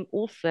trying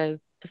also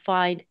to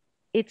find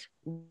its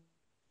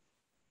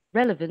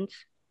relevance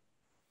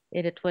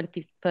in a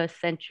 21st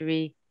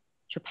century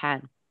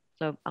Japan.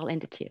 So I'll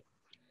end it here.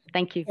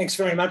 Thank you. Thanks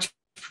very much,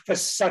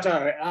 Professor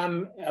Sato.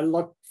 A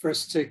lot for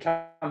us to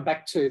come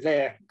back to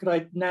there. Could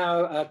I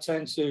now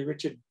turn to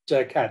Richard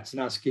Katz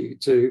and ask you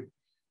to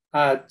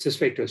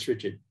speak to us,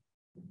 Richard?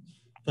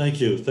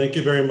 Thank you. Thank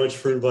you very much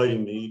for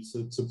inviting me.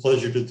 It's a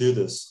pleasure to do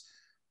this.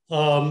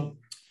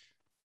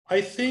 I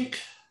think,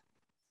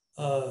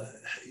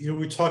 we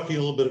were talking a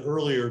little bit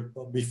earlier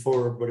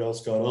before everybody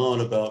else got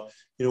on about,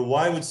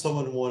 why would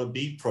someone want to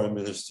be prime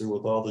minister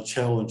with all the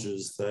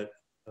challenges that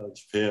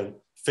Japan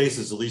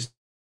faces, at least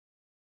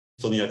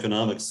on the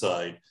economic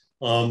side.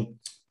 And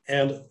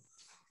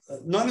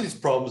none of these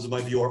problems, in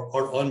my view,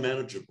 are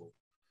unmanageable,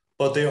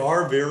 but they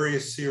are very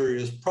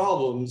serious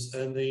problems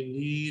and they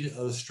need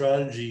a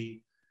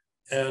strategy.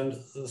 And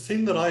the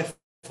thing that I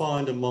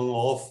find among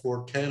all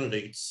four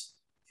candidates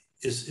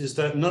is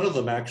that none of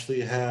them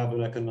actually have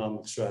an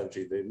economic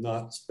strategy. They've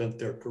not spent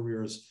their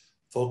careers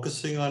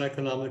focusing on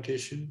economic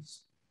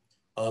issues.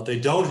 They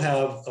don't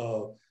have,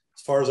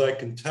 as far as I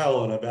can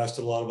tell, and I've asked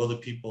a lot of other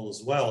people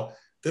as well,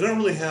 they don't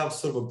really have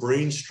sort of a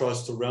brains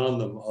trust around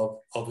them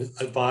of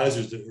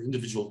advisors,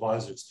 individual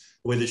advisors,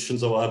 the way that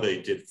Shinzo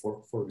Abe did,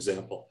 for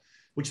example,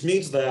 which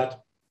means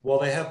that while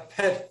they have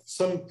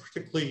some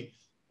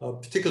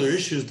particular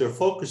issues they're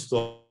focused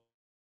on,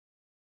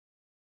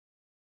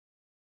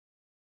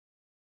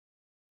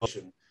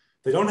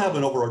 they don't have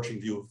an overarching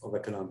view of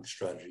economic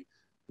strategy,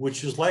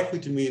 which is likely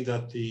to mean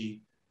that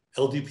the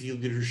LDP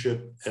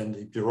leadership and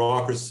the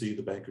bureaucracy,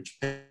 the Bank of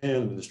Japan,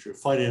 the Ministry of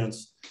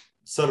Finance,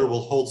 et cetera,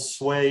 will hold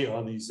sway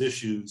on these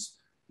issues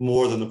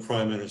more than the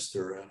prime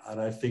minister.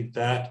 And I think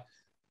that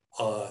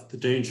the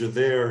danger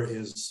there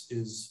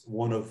is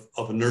one of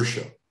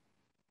inertia.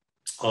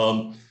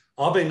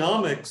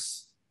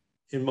 Abenomics,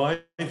 in my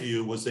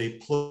view, was a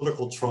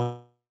political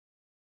triumph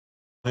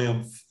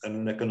and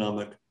an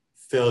economic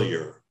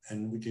failure.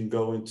 And we can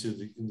go into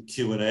the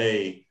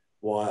Q&A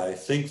why I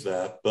think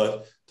that,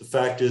 but the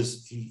fact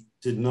is he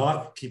did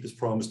not keep his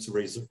promise to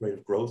raise the rate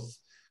of growth.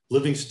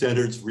 Living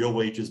standards, real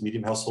wages,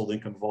 median household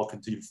income have all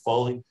continued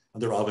falling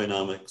under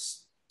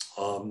Abenomics.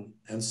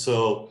 And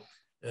so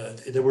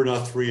there were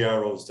not three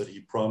arrows that he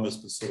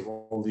promised, but sort of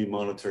only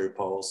monetary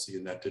policy,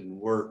 and that didn't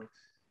work.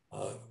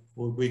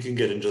 We can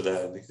get into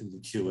that in the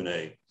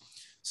Q&A.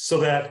 So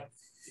that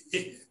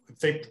if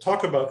they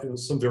talk about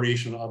some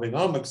variation of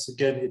Abenomics,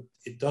 again,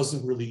 it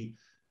doesn't really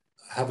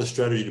have a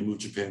strategy to move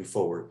Japan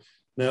forward.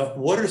 Now,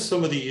 what are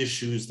some of the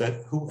issues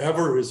that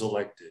whoever is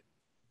elected,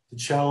 the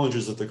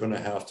challenges that they're going to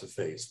have to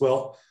face?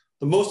 Well,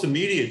 the most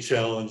immediate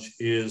challenge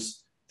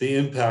is the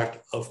impact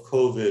of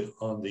COVID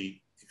on the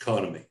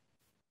economy.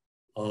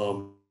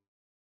 And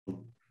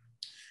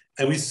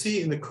we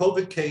see in the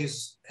COVID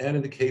case and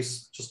in the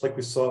case, just like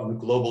we saw in the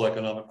global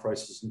economic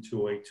crisis in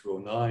 2008,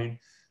 2009,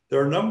 there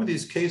are a number of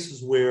these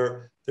cases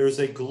where there's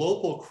a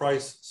global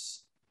crisis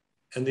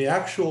and the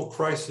actual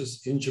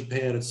crisis in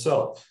Japan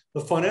itself. The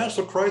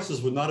financial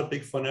crisis was not a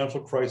big financial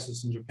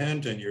crisis in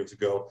Japan 10 years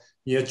ago,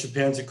 yet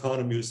Japan's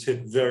economy was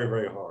hit very,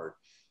 very hard.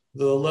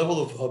 The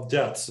level of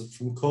deaths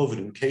from COVID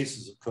and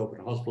cases of COVID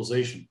and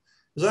hospitalization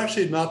has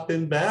actually not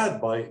been bad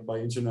by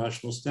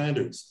international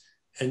standards.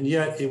 And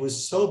yet it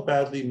was so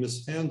badly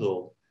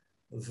mishandled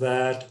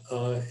that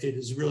it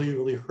has really,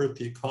 really hurt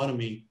the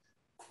economy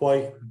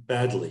quite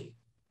badly.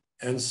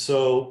 And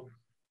so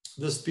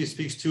this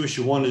speaks to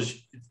issue one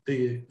is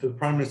the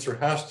prime minister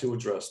has to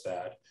address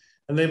that.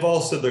 And they've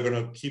all said they're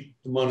going to keep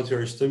the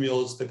monetary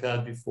stimulus they've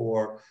had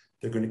before.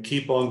 They're going to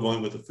keep on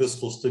going with the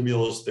fiscal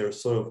stimulus. They're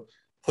sort of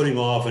putting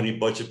off any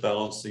budget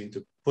balancing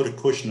to put a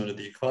cushion under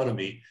the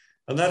economy.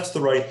 And that's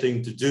the right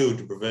thing to do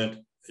to prevent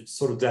it's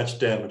sort of that's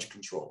damage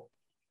control.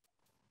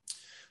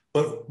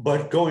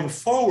 But going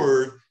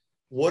forward,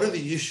 what are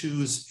the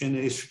issues in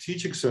a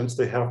strategic sense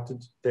they have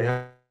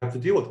to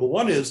deal with? Well,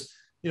 one is,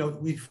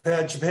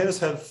 Japan has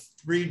had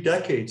 3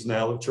 decades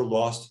now, which are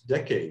lost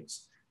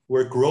decades,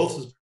 where growth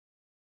has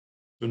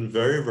been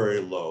very, very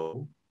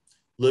low.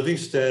 living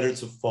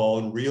standards have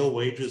fallen, real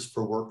wages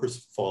for workers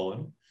have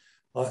fallen.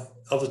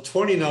 Of the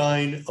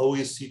 29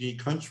 OECD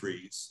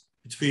countries,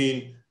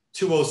 between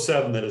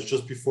 2007, that is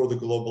just before the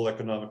global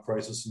economic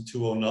crisis, and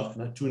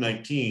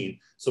 2019,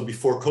 so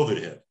before COVID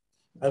hit,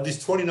 out of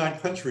these 29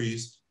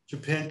 countries,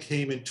 Japan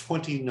came in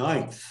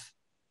 29th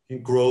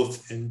in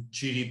growth in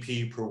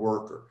GDP per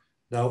worker.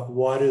 Now,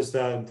 why is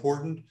that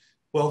important?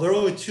 Well, there are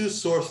only two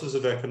sources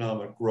of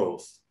economic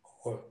growth,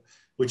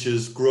 which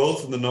is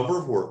growth in the number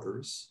of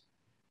workers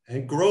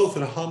and growth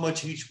in how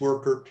much each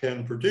worker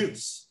can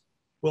produce.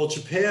 Well,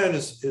 Japan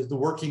is the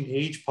working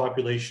age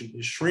population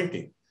is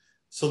shrinking.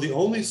 So the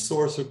only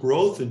source of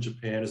growth in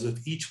Japan is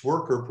if each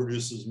worker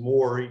produces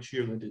more each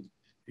year than they did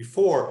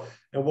before.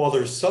 And while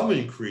there's some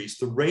increase,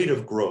 the rate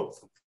of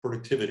growth,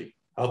 productivity,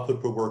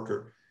 output per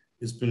worker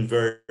has been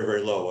very,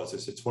 very low. As I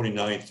said,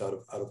 29th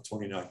out of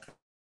 29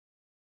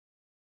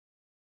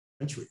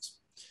 countries.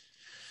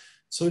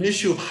 So an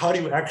issue of how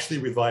do you actually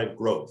revive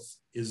growth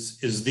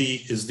is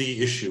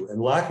the issue,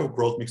 and lack of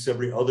growth makes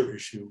every other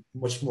issue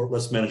much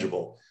less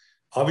manageable.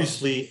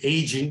 Obviously,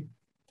 aging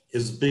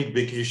is a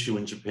big issue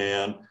in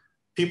Japan.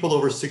 People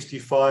over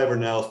 65 are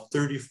now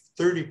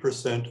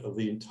 30% of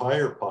the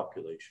entire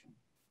population.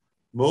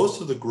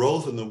 Most of the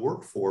growth in the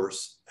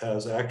workforce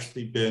has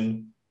actually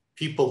been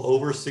people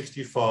over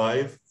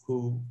 65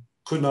 who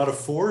could not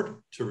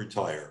afford to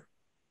retire.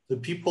 The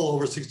people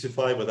over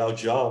 65 without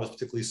jobs,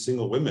 particularly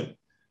single women,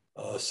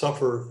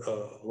 suffer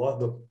a lot.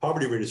 The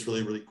poverty rate is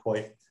really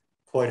quite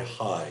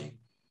high.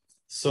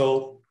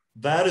 So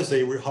that is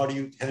how do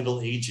you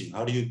handle aging?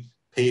 How do you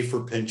pay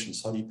for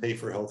pensions? How do you pay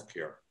for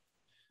healthcare?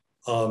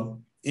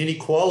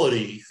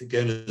 Inequality,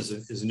 again,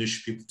 is an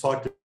issue people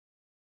talked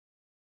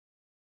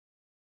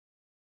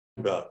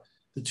about.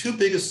 The two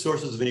biggest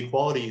sources of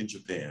inequality in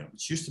Japan,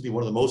 which used to be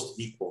one of the most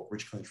equal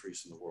rich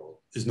countries in the world,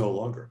 is no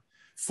longer.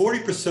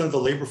 40% of the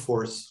labor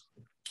force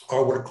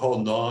are what are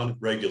called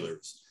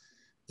non-regulars.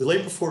 The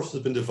labor force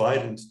has been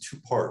divided into two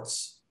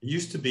parts. It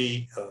used to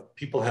be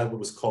people had what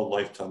was called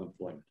lifetime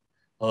employment,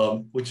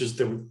 which is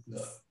and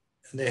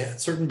they had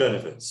certain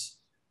benefits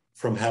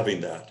from having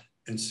that,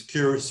 and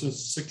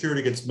security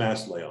against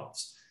mass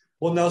layoffs.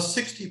 Well, now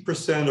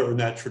 60% are in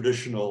that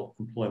traditional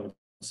employment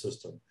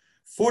system.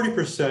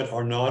 40%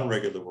 are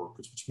non-regular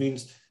workers, which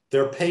means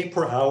their pay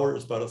per hour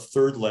is about a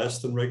third less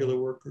than regular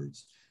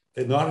workers.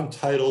 They're not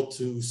entitled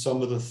to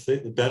some of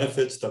the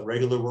benefits that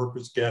regular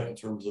workers get in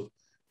terms of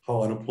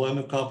how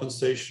unemployment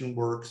compensation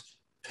works,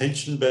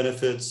 pension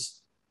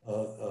benefits,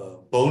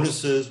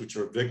 bonuses, which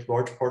are a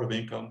large part of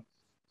income.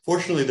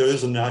 Fortunately, there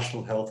is a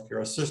national health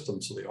care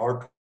system, so they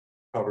are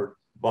covered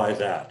by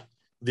that.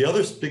 The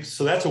other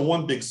so that's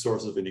one big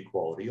source of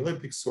inequality. The other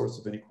big source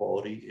of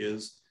inequality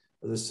is,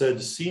 as I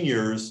said,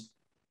 seniors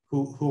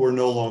who are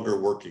no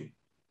longer working,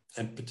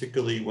 and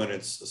particularly when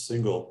it's a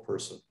single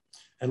person.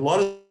 And a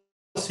lot of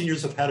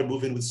seniors have had to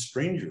move in with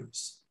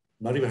strangers,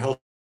 not even household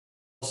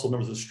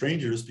members of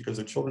strangers, because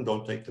their children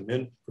don't take them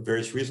in for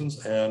various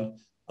reasons, and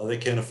they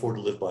can't afford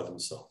to live by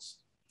themselves.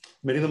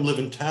 Many of them live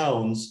in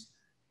towns,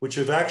 which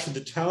have actually,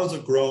 the towns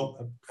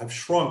have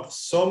shrunk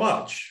so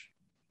much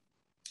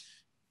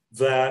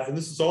that, and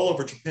this is all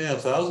over Japan,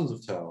 thousands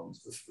of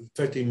towns,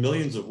 affecting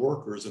millions of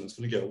workers, and it's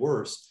going to get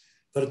worse,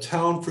 that a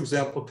town, for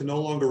example, can no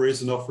longer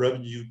raise enough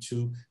revenue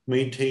to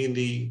maintain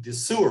the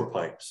sewer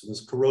pipes, and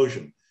there's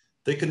corrosion.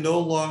 They can no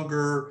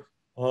longer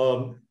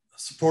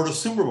support a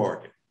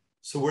supermarket.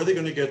 So where are they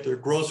going to get their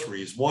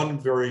groceries? One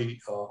very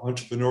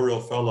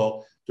entrepreneurial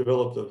fellow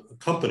developed a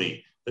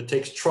company that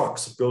takes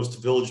trucks, it goes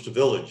to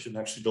village and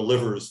actually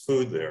delivers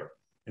food there.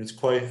 And it's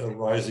quite a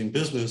rising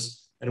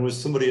business. And it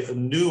was a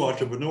new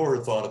entrepreneur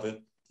who thought of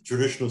it. The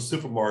traditional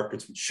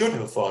supermarkets, which should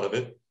have thought of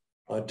it,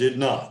 did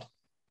not.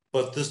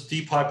 But this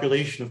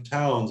depopulation of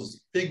towns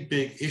is a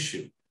big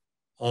issue.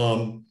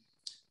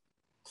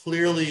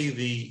 Clearly,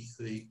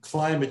 the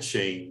climate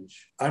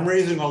change, I'm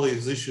raising all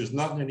these issues,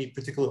 not in any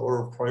particular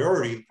order of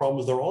priority. The problem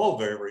is they're all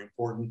very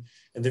important,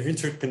 and there are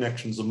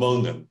interconnections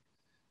among them.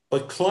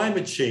 But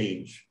climate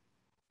change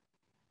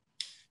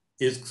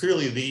is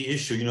clearly the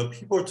issue. You know,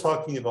 people are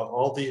talking about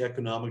all the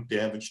economic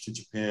damage to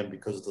Japan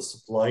because of the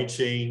supply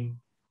chain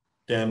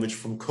damage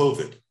from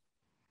COVID,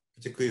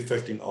 particularly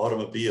affecting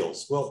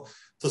automobiles. Well,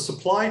 the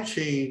supply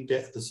chain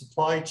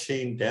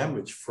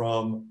damage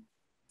from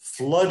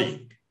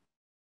flooding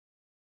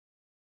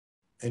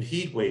and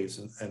heat waves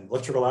and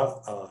electrical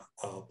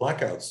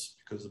blackouts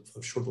because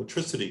of short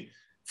electricity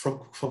from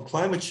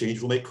climate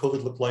change will make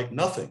COVID look like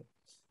nothing.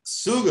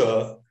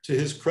 Suga, to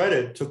his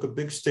credit, took a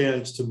big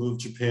stance to move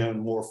Japan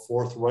more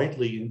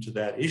forthrightly into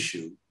that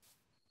issue.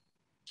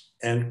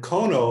 And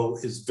Kono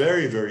is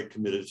very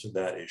committed to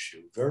that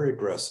issue, very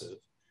aggressive.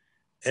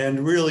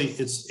 And really,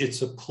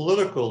 it's a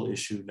political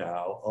issue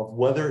now of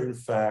whether, in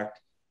fact,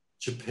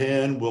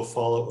 Japan will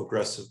follow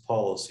aggressive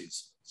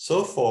policies.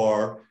 So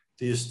far,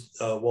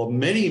 while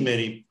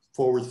many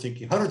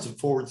forward-thinking, hundreds of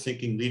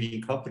forward-thinking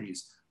leading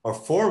companies are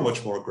for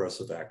much more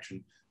aggressive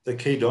action, the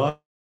Keidan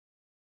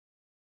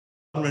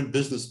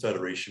Business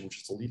Federation, which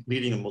is the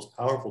leading and most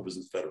powerful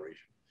business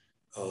federation,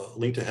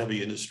 linked to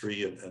heavy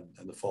industry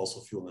and the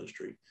fossil fuel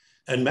industry.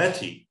 And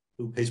METI,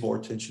 who pays more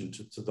attention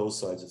to those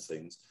sides of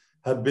things,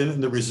 have been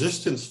in the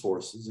resistance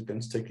forces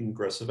against taking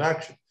aggressive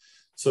action.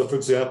 So for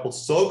example,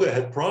 Suga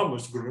had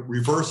promised we're going to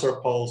reverse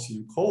our policy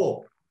in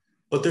coal,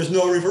 but there's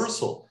no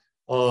reversal.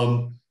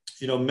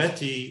 You know,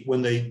 METI,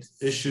 when they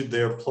issued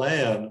their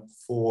plan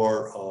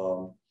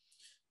for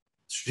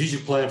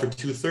strategic plan for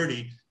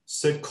 2030,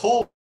 said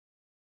coal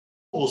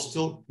will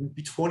still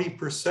be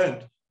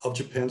 20% of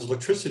Japan's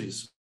electricity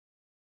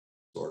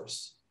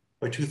source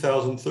by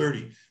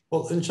 2030.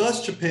 Well,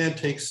 unless Japan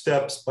takes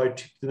steps by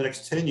the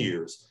next 10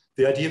 years,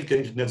 the idea of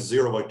getting to net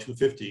zero by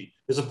 2050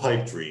 is a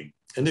pipe dream.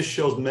 And this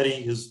shows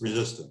METI is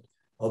resistant.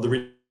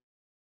 The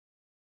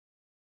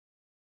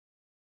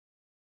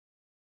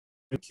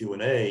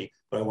Q&A,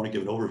 but I want to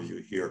give an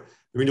overview here.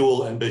 The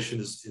renewal ambition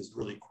is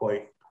really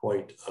quite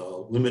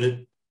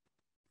limited.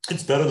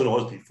 It's better than it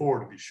was before,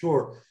 to be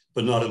sure,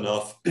 but not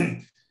enough.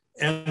 And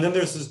then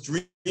there's this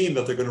dream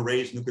that they're going to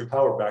raise nuclear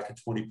power back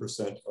to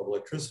 20% of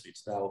electricity.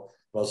 It's now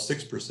about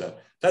 6%.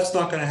 That's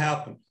not going to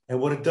happen.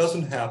 And when it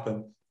doesn't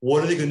happen,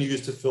 what are they going to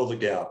use to fill the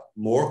gap?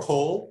 More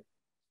coal,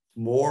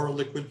 more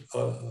liquid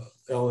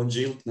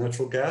LNG,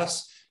 natural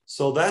gas.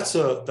 So that's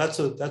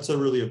a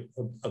really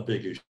a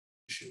big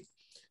issue.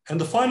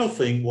 And the final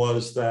thing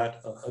was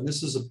that, and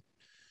this is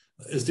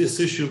this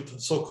issue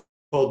of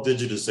so-called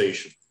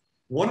digitization.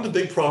 One of the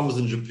big problems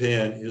in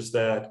Japan is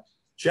that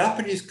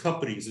Japanese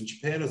companies, and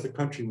Japan as a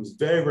country was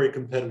very, very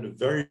competitive,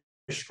 very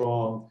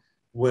strong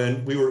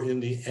when we were in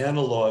the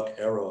analog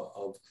era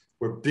of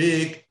where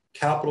big,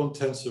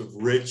 capital-intensive,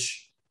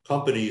 rich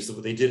companies,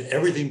 they did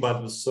everything by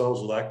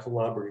themselves without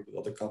collaborating with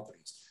other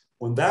companies.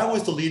 When that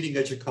was the leading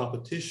edge of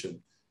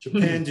competition,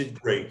 Japan did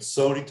great.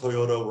 Sony,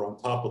 Toyota were on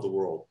top of the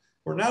world.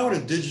 We're now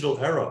in a digital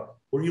era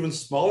where even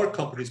smaller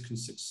companies can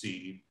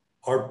succeed.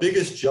 Our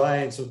biggest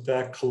giants, in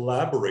fact,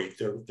 collaborate.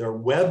 There are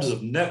webs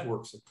of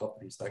networks of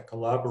companies that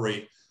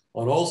collaborate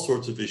on all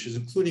sorts of issues,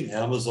 including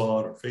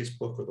Amazon or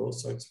Facebook or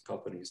those types of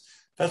companies.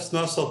 That's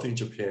not something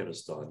Japan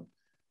has done.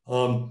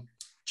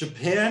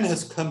 Japan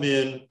has come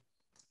in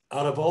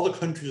out of all the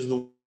countries in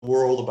the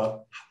world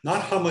about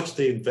not how much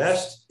they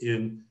invest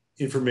in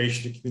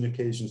information and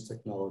communications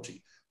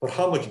technology, but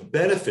how much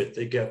benefit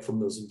they get from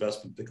those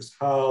investments, because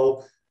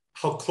how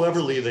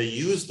cleverly they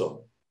use them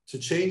to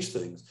change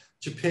things.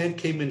 Japan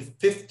came in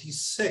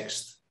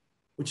 56th,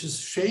 which is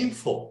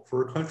shameful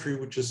for a country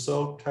which is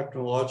so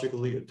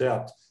technologically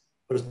adept,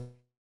 but has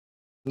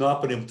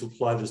not been able to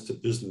apply this to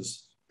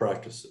business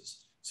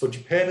practices. So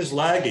Japan is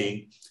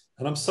lagging,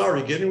 and I'm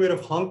sorry, getting rid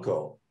of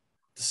Hanko,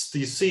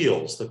 these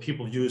seals that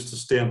people use to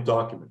stamp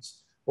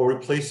documents, or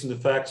replacing the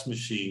fax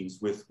machines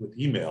with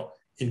email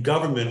in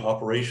government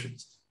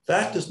operations,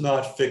 that does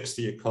not fix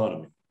the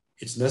economy.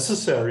 It's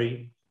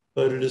necessary,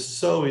 but it is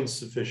so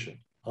insufficient.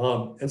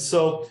 And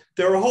so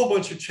there are a whole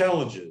bunch of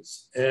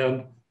challenges,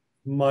 and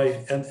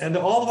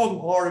all of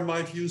them are, in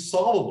my view,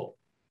 solvable.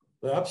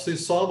 They're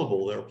absolutely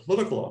solvable. There are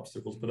political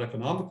obstacles, but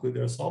economically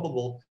they're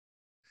solvable.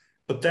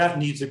 But that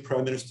needs a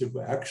prime minister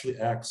who actually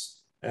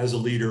acts as a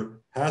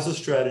leader, has a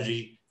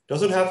strategy,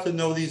 doesn't have to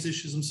know these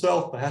issues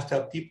himself, but has to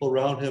have people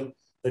around him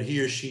that he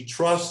or she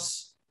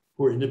trusts,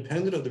 who are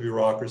independent of the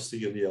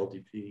bureaucracy and the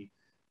LDP.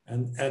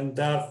 And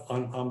that,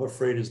 I'm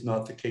afraid, is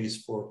not the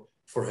case for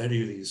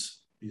any of these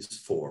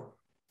four.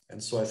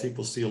 And so I think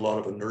we'll see a lot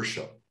of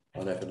inertia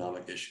on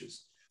economic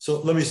issues.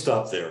 So let me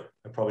stop there.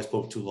 I probably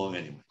spoke too long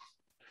anyway.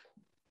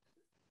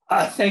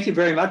 Thank you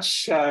very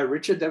much,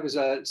 Richard. That was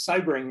a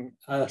sobering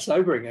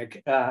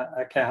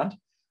account.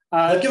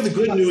 I'll give the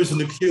good news in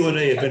the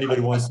Q&A if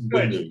anybody wants some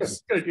good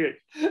news. Good.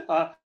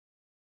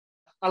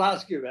 I'll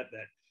ask you about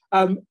that.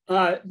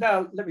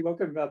 Now, let me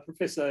welcome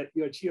Professor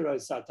Yoichiro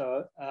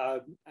Sato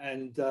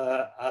and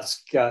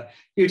ask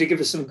you to give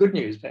us some good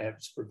news,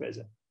 perhaps,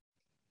 Professor.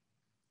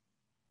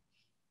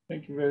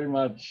 Thank you very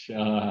much.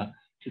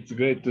 It's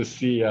great to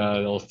see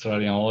the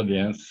Australian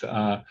audience.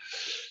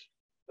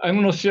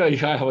 I'm not sure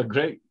if I have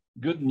a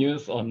good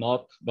news or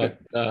not, but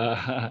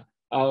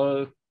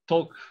I'll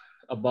talk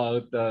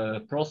about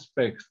the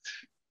prospects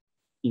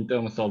in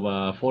terms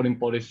of foreign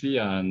policy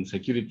and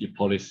security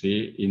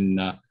policy in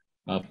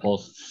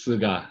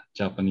post-Suga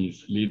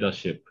Japanese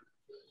leadership.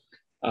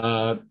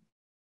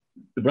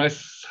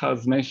 Bryce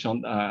has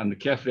mentioned and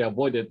carefully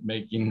avoided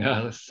making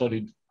a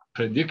solid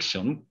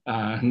prediction,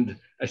 and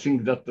I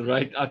think that's the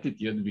right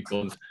attitude,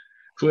 because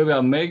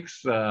whoever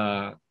makes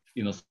solid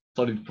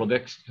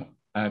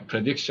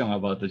prediction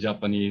about the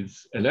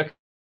Japanese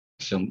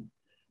election,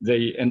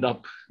 they end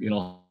up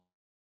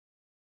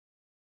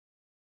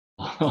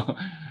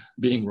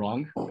being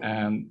wrong.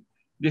 And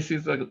this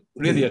is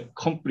really a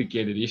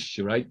complicated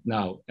issue right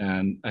now,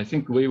 and I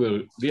think we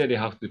will really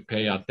have to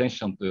pay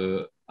attention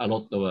to a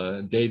lot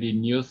of daily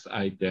news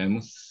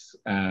items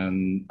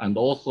and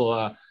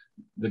also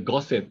the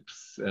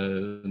gossips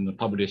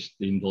published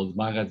in those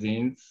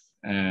magazines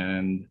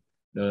and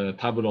the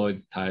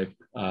tabloid type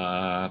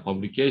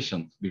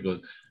publications, because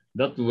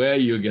that's where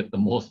you get the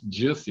most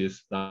juicy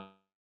stuff,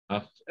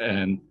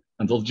 and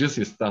those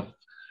juicy stuff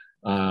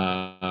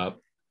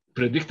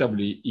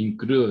predictably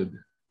include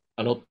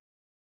a lot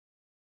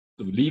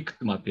of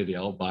leaked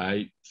material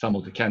by some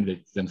of the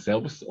candidates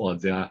themselves or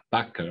their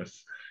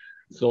backers.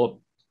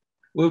 So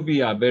will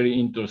be a very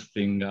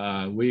interesting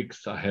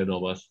weeks ahead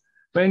of us.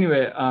 But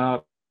anyway,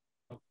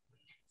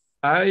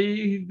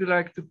 I'd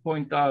like to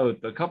point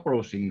out a couple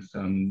of things.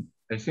 And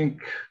I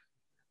think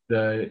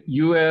the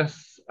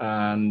US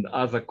and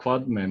other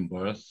Quad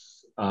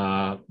members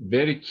are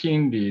very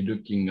keenly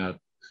looking at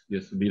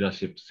this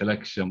leadership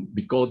selection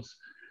because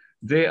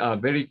they are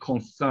very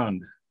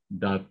concerned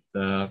that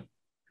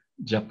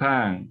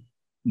Japan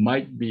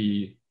might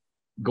be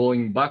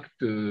going back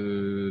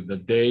to the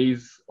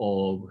days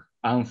of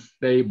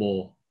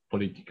unstable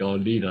political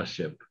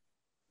leadership.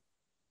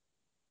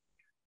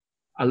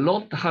 A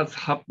lot has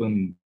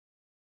happened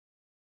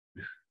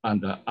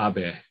under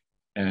Abe,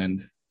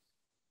 and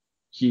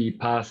he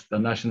passed the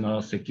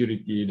national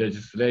security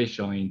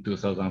legislation in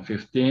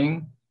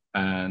 2015,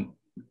 and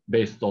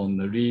based on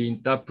the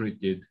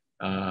reinterpreted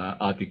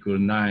Article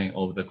 9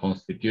 of the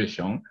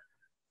Constitution,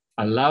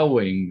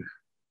 allowing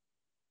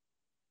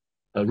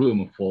a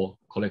room for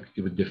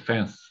collective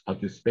defense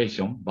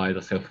participation by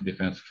the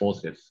self-defense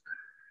forces.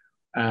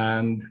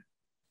 And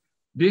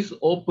this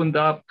opened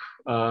up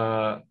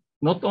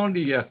not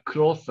only a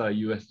closer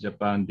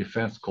US-Japan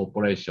defense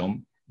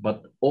cooperation,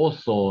 but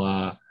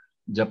also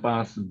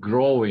Japan's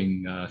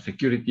growing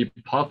security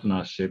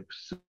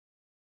partnerships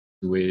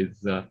with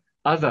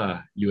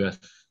other US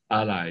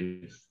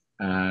allies.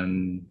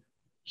 And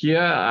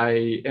here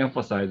I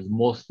emphasize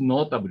most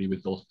notably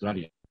with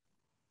Australia.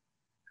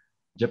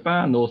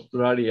 Japan and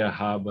Australia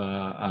have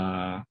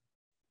a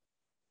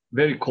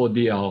very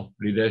cordial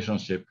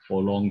relationship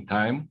for a long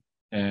time.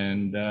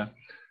 And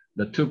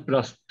the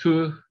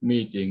 2+2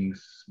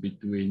 meetings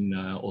between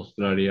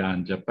Australia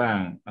and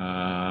Japan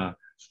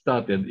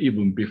started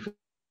even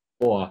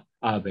before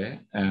Abe.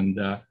 And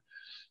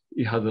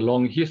it has a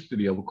long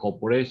history of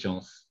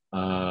cooperations,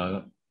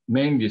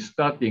 mainly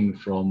starting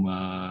from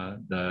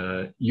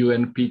the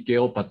UN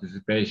PKO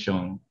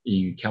participation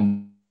in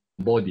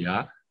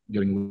Cambodia,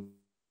 during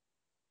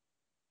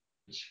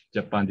which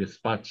Japan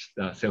dispatched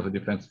the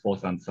self-defense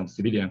force and some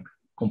civilian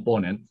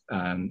components,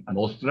 and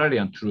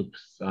Australian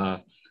troops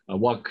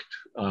worked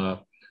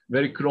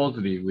very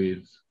closely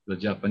with the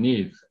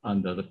Japanese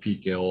under the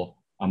PKO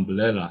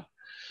umbrella.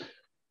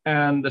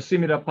 And the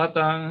similar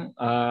pattern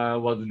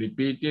was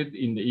repeated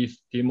in the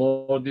East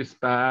Timor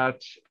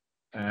dispatch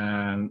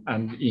and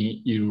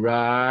in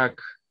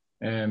Iraq,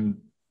 and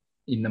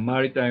in the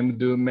maritime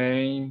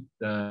domain,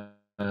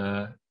 the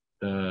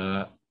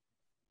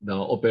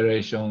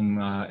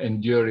operation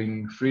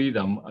Enduring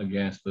Freedom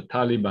against the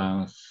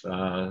Taliban's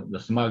the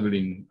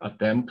smuggling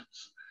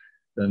attempts,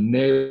 the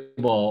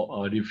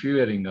naval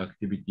refueling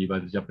activity by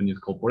the Japanese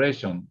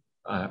corporation,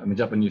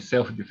 Japanese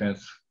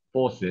self-defense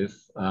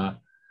forces,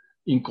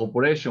 in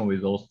cooperation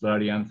with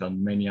Australians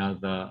and many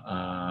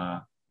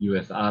other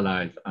US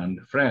allies and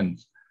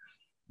friends.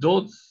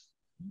 Those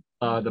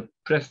are the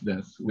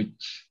precedents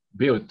which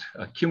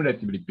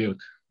cumulatively built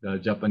the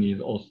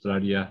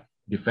Japanese-Australia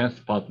defense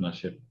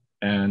partnership.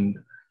 And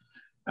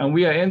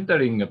we are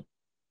entering a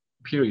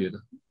period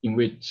in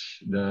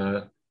which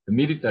the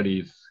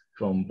militaries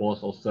from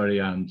both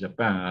Australia and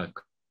Japan are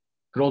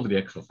closely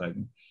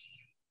exercising.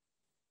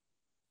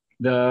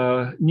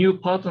 The new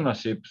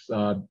partnerships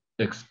are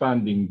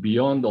expanding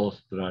beyond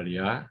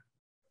Australia,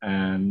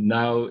 and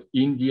now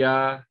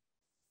India,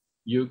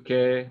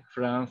 UK,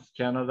 France,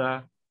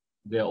 Canada,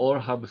 they all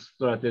have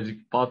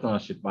strategic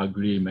partnership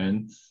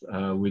agreements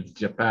with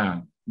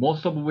Japan,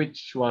 most of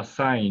which were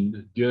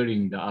signed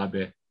during the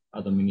Abe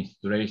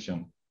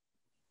administration.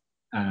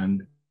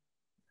 And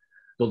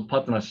those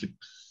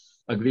partnerships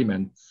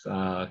agreements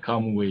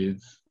come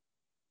with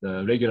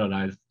the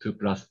regularized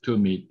 2+2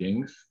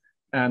 meetings,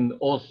 and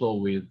also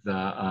with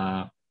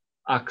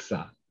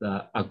AIIA,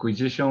 the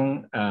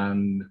acquisition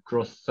and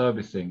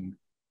cross-servicing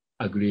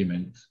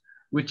agreements,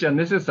 which are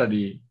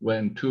necessary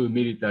when two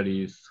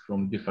militaries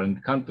from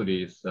different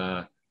countries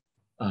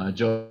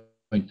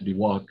jointly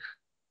work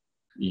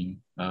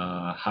in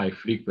high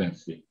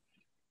frequency.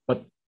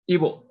 But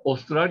even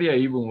Australia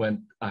even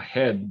went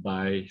ahead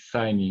by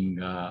signing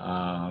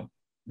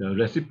the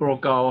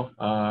reciprocal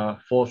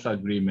force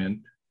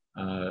agreement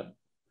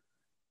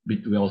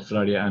between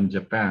Australia and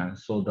Japan,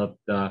 so that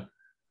the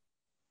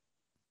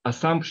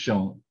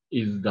assumption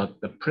is that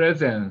the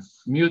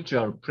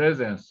mutual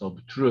presence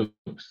of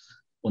troops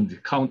on the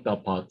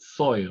counterpart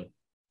soil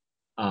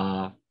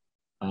are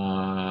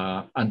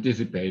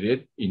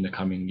anticipated in the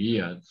coming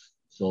years.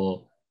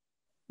 So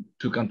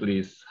two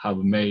countries have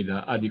made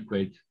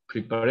adequate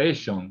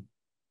preparation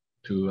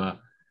to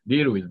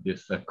deal with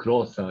this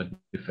closer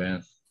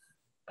defense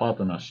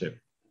partnership.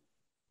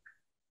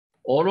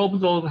 All of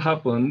those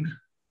happened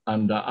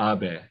under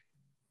Abe,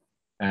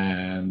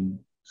 and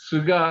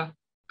Suga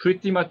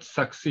pretty much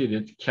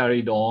succeeded,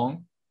 carried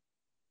on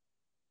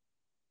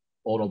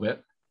all of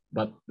it,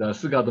 but the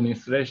Suga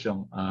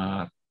administration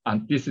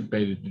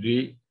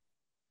anticipatedly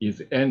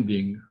is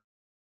ending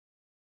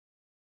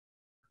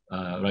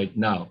right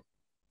now.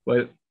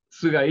 Well,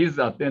 Suga is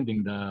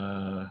attending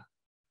the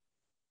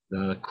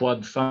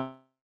Quad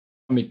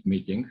Summit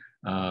meeting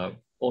as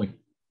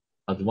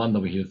one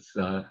of his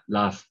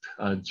last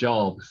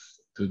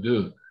jobs to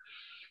do.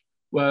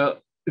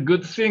 Well, the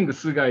good thing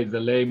Suga is a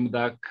lame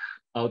duck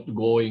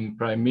outgoing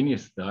prime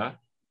minister,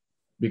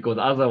 because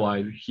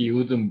otherwise he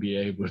wouldn't be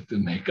able to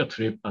make a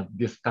trip at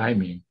this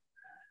timing.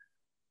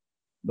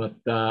 But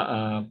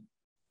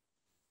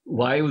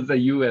why would the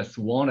US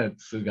wanted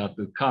Suga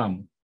to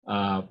come?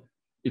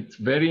 It's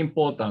very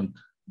important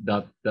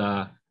that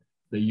the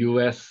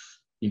US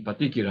in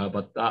particular,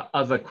 but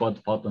other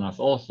Quad partners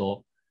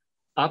also,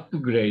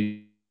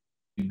 upgrade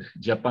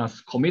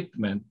Japan's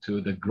commitment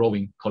to the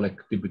growing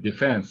collective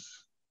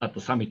defense at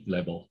the summit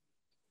level.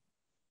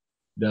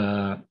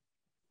 The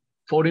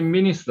foreign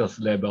ministers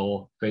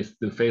level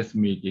face-to-face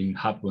meeting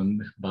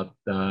happened, but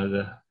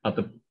at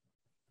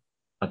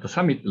the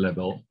summit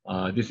level,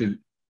 this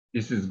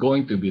is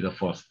going to be the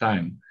first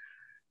time.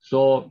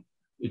 So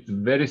it's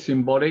very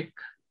symbolic,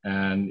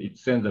 and it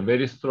sends a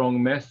very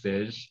strong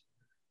message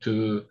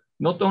to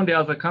not only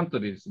other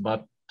countries,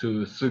 but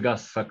to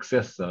Suga's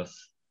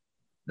successors,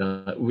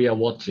 that we are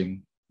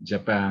watching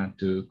Japan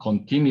to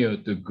continue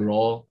to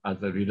grow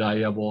as a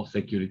reliable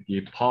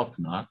security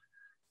partner.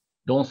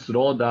 Don't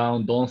slow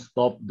down, don't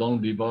stop,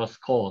 don't reverse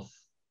course.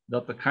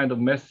 That's the kind of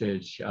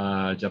message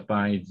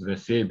Japan is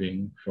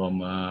receiving from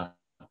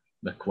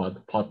the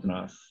Quad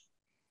partners.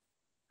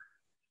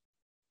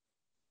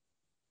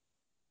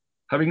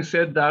 Having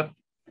said that,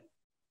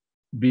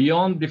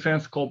 beyond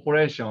defense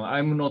cooperation,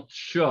 I'm not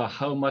sure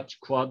how much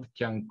Quad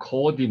can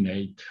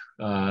coordinate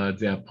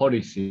their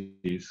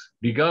policies,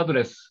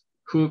 regardless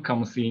who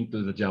comes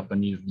into the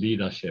Japanese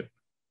leadership.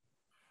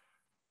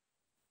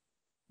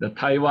 The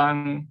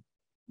Taiwan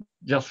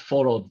just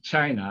followed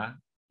China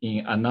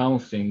in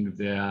announcing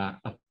their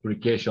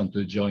application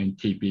to join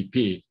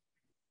TPP.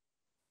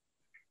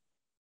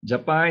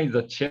 Japan is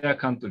a chair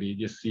country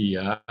this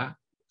year,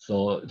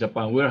 so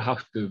Japan will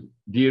have to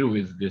deal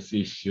with this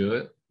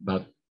issue,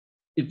 but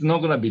it's not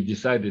going to be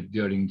decided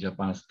during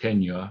Japan's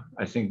tenure.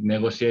 I think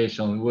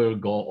negotiations will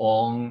go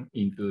on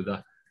into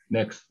the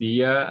next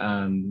year,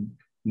 and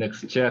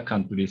next chair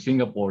country,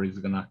 Singapore, is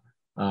going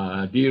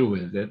to deal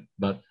with it.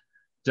 But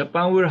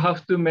Japan will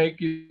have to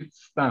make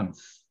its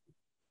stance.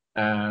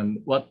 And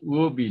what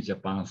will be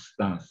Japan's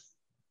stance?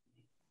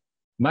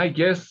 My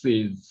guess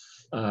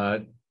is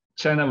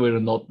China will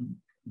not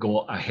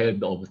go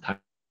ahead of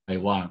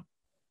Taiwan.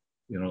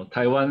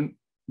 Taiwan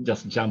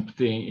just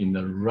jumped in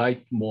the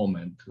right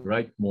moment,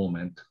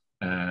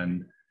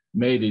 and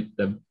made it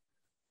the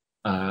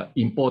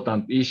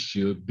important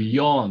issue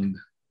beyond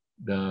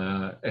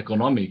the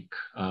economic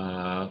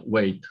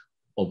weight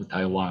of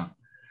Taiwan.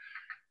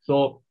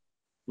 So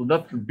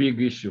that's a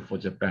big issue for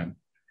Japan.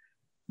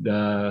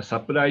 The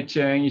supply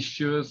chain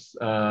issues,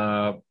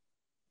 Mr.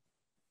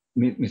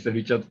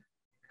 Richard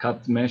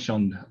Katz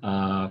mentioned,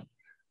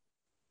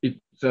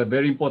 it's a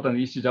very important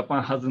issue.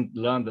 Japan hasn't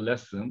learned the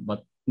lesson,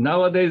 but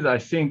nowadays I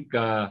think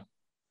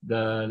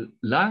the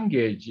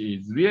language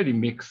is really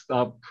mixed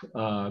up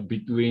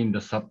between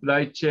the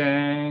supply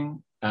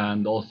chain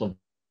and also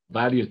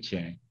value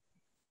chain.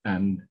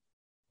 And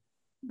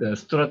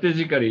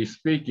strategically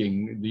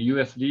speaking, the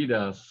US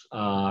leaders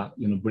are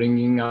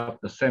bringing up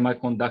the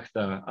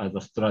semiconductor as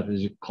a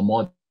strategic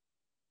commodity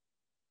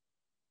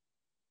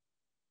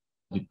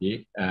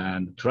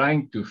and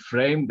trying to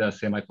frame the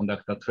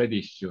semiconductor trade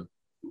issue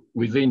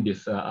within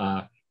this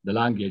the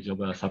language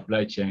of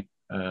supply chain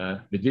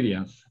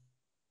resilience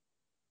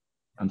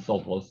and so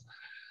forth.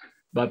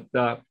 But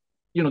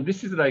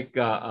this is like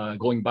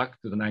going back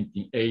to the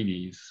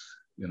 1980s.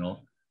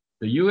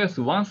 The US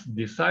once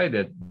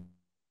decided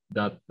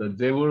that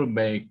they will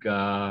make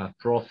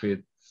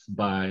profits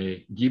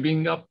by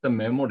giving up the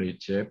memory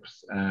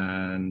chips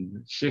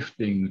and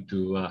shifting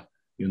to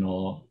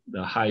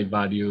the high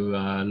value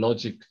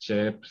logic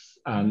chips,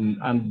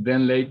 and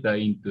then later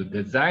into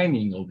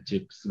designing of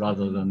chips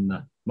rather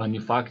than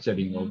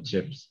manufacturing of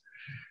chips.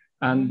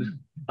 And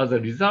as a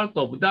result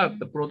of that,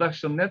 the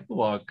production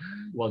network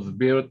was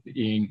built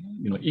in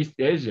East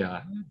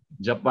Asia.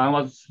 Japan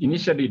was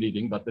initially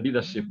leading, but the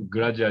leadership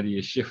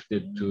gradually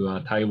shifted to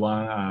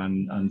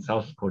Taiwan and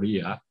South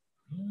Korea.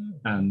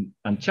 And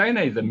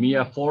China is a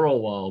mere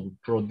follower of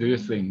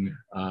producing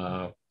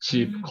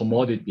cheap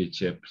commodity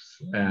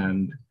chips,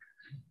 and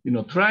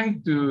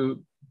trying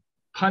to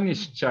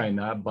punish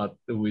China, but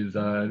with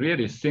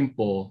really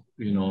simple,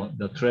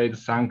 the trade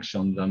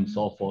sanctions and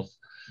so forth.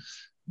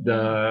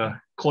 The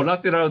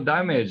collateral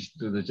damage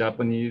to the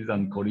Japanese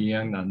and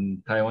Korean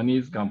and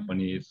Taiwanese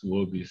companies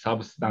will be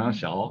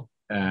substantial,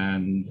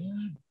 and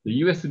the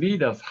US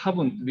leaders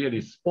haven't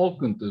really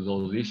spoken to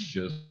those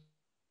issues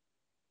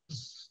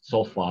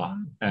so far.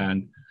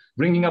 And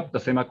bringing up the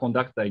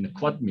semiconductor in the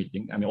Quad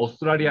meeting, I mean,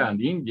 Australia and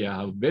India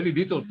have very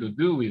little to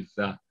do with,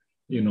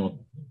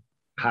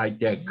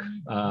 high-tech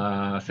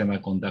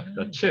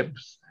semiconductor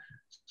chips.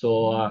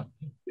 So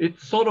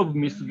it's sort of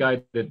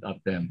misguided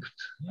attempt.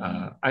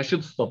 I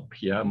should stop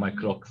here. My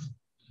clock's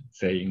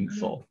saying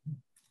so.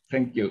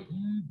 Thank you.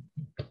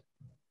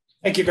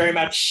 Thank you very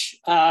much,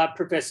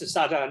 Professor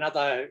Sato.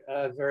 Another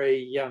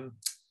very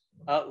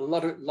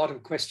lot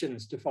of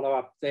questions to follow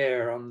up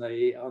there on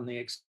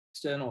the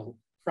external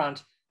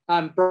front.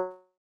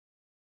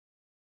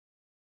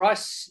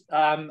 Bryce,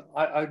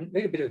 I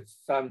need a bit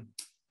of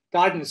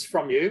guidance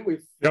from you. We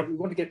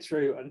want to get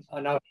through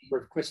a number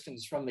of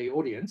questions from the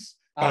audience.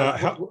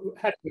 How do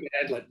we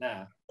handle it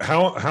now?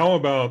 How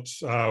about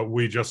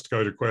we just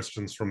go to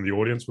questions from the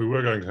audience? We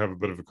were going to have a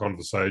bit of a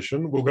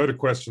conversation. We'll go to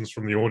questions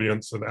from the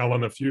audience. And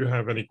Allan, if you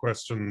have any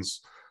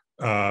questions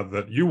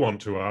that you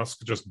want to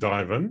ask, just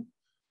dive in.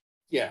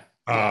 Yeah.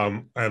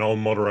 And I'll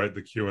moderate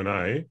the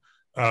Q&A.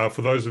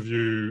 For those of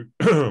you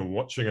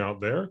watching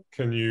out there,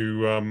 can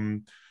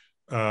you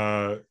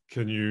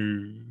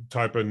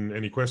type in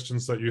any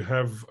questions that you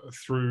have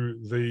through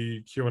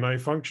the Q&A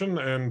function?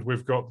 And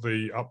we've got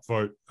the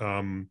upvote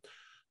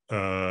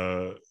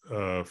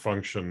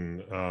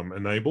function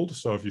enabled.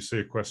 So if you see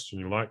a question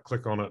you like,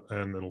 click on it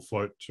and it'll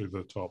float to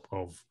the top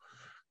of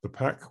the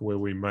pack where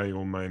we may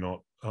or may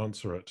not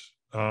answer it.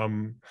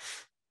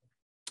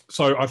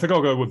 So I think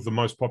I'll go with the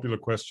most popular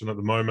question at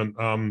the moment.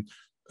 And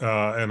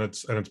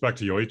it's back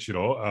to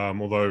Yoichiro,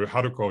 although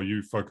Haruko,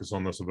 you focus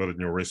on this a bit in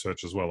your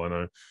research as well, I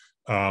know.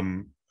 I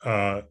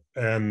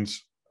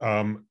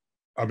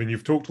mean,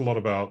 you've talked a lot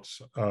about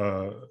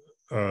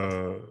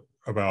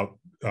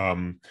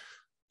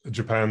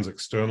Japan's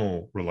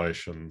external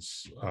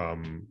relations,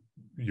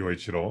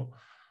 Yoichiro.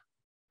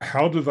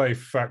 How do they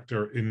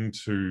factor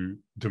into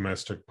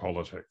domestic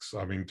politics?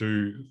 I mean,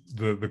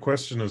 the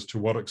question is, to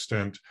what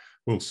extent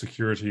will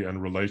security and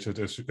related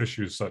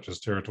issues such as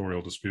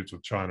territorial disputes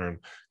with China and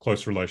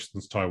close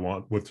relations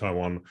with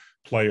Taiwan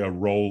play a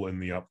role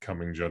in the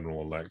upcoming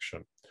general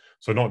election?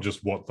 So not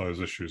just what those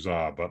issues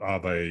are, but are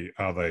they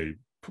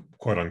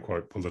quote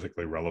unquote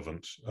politically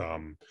relevant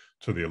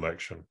to the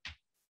election?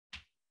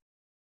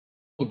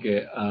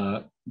 Okay,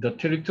 the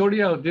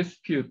territorial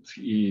dispute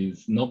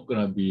is not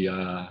going to be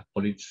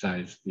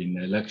politicized in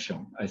the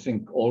election. I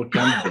think all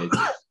candidates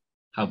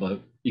have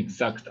an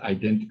exact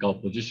identical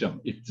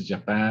position. It's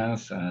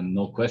Japan's and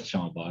no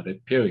question about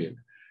it, period.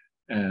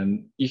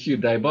 And if you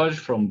diverge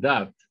from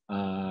that,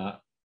 I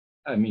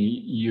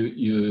mean,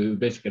 you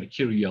basically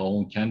kill your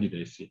own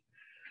candidacy.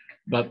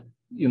 But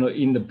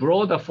in the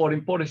broader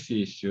foreign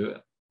policy issue,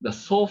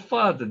 so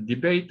far the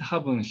debate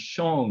haven't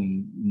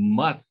shown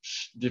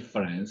much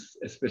difference,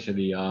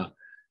 especially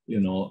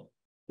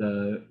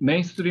the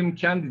mainstream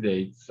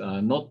candidates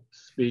are not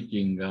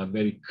speaking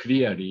very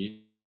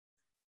clearly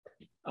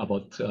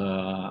about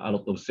a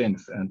lot of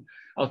things. And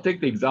I'll take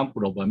the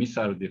example of a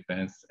missile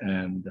defense.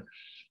 And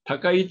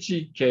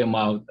Takaichi came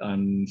out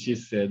and she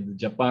said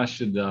Japan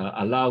should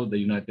allow the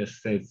United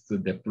States to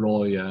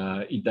deploy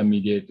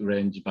intermediate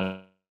range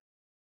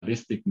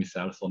ballistic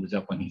missiles on the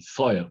Japanese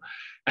soil.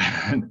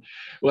 And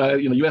well,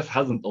 US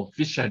hasn't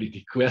officially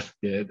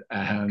requested,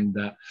 and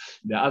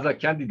the other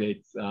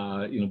candidates,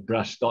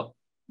 brushed off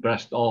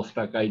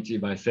Takaichi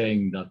by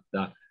saying that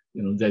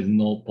there's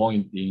no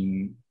point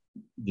in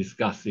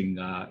discussing,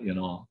 a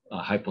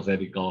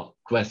hypothetical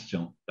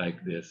question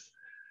like this.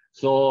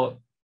 So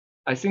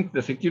I think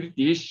the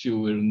security issue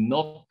will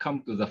not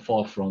come to the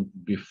forefront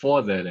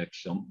before the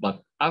election,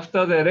 but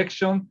after the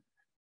election,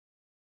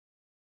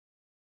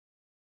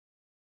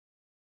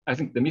 I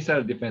think the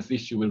missile defense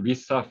issue will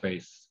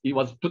resurface. It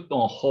was put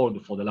on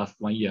hold for the last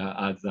 1 year,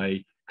 as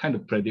I kind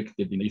of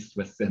predicted in the East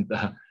West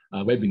Center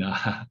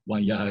webinar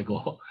 1 year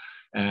ago,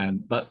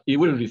 but it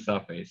will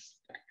resurface.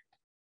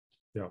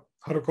 Yeah,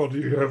 Haruko, do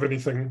you have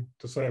anything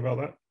to say about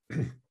that?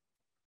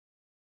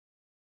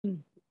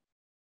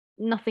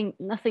 Nothing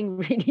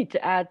really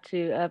to add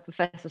to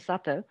Professor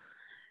Sato.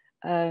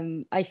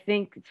 I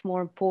think it's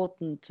more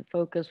important to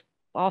focus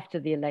after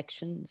the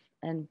elections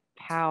and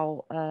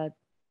how the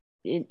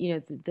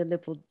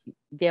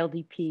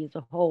LDP as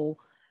a whole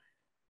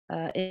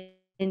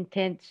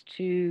intends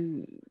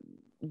to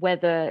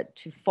whether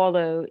to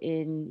follow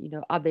in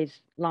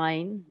Abe's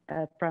line,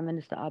 Prime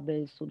Minister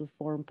Abe's sort of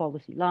foreign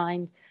policy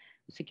line,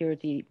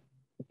 security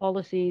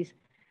policies,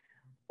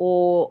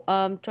 or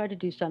try to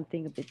do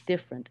something a bit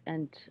different.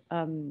 And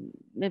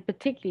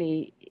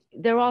particularly,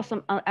 there are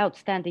some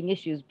outstanding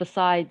issues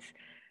besides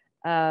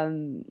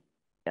the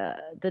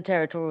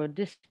territorial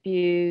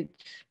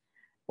disputes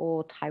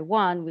or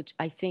Taiwan, which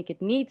I think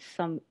it needs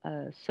some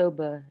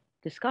sober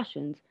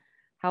discussions.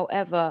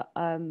 However,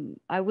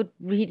 I would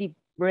really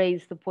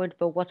raise the point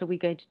about what are we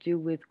going to do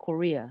with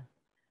Korea?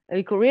 I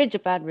mean,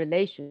 Korea-Japan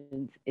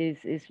relations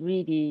is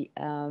really,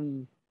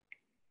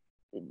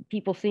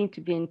 people seem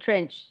to be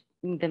entrenched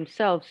in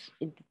themselves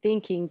into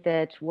thinking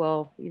that,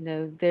 well,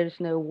 there's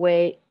no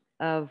way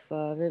of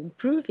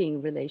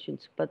improving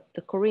relations, but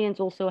the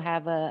Koreans also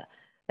have a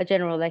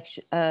general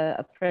election,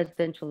 a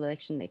presidential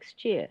election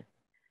next year.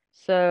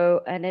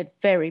 So, and it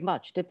very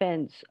much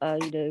depends,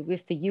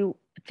 with the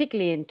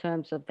particularly in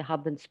terms of the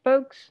hub and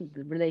spokes,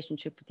 the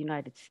relationship with the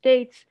United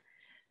States,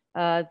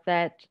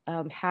 that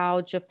how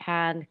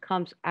Japan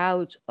comes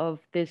out of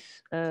this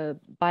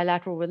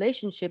bilateral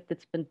relationship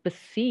that's been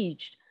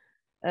besieged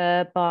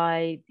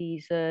by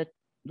these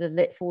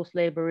the forced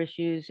labor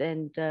issues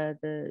and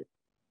the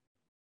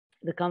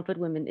comfort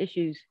women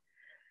issues,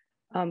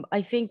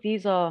 I think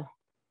these are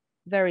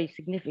very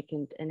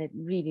significant, and it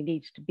really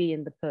needs to be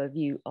in the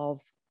purview of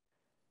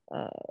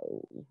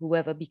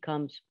whoever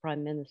becomes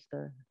prime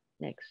minister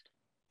next.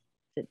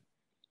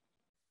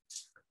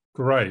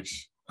 Great.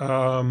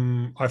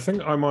 I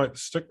think I might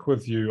stick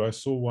with you. I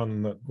saw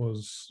one that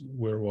was,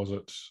 where was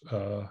it?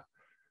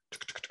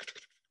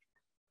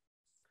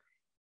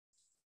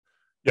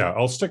 Yeah,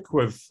 I'll stick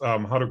with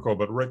Haruko,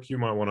 but Rick, you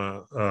might want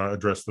to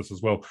address this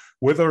as well.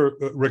 Whether,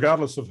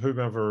 regardless of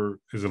whomever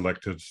is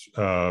elected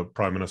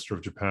Prime Minister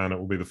of Japan, it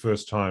will be the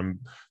first time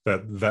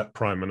that that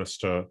Prime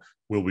Minister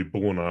will be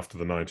born after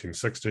the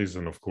 1960s,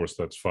 and of course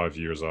that's 5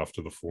 years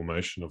after the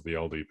formation of the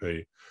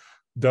LDP.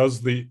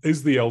 Is the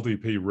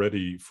LDP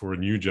ready for a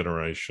new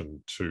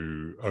generation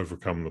to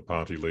overcome the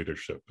party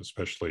leadership,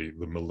 especially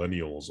the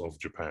millennials of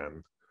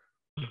Japan?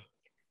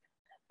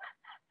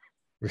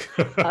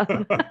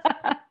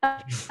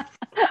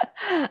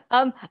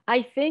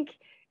 I think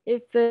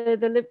if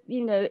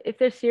if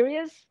they're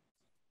serious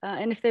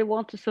and if they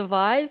want to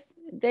survive,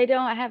 they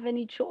don't have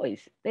any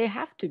choice. They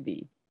have to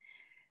be.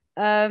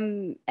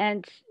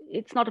 And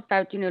it's not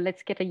about,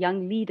 let's get a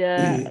young leader,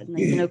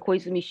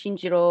 Koizumi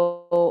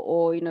Shinjiro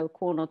or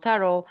Kono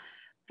Taro,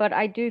 but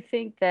I do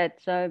think that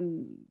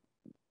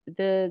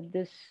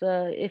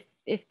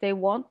if they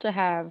want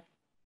to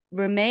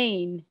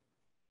remain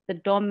the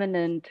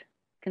dominant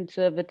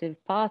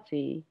conservative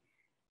party,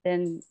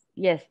 then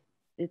yes,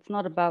 it's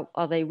not about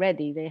are they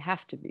ready, they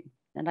have to be.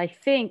 And I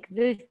think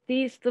the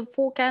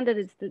 4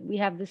 candidates that we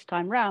have this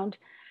time round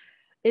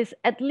is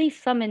at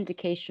least some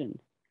indication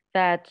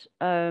that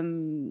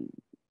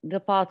the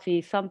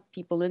party, some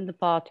people in the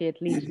party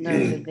at least know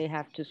that they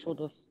have to sort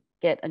of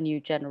get a new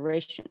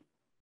generation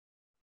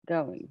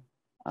going.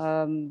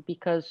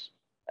 Because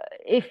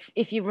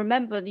if you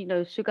remember,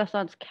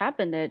 Suga-san's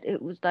cabinet,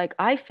 it was like,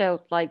 I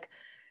felt like,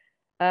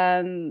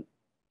 when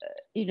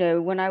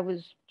I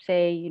was,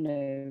 say,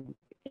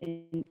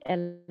 in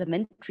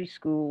elementary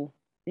school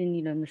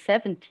in the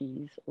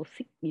 70s or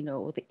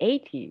the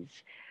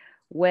 80s,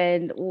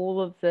 when all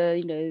of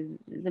the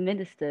the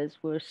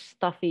ministers were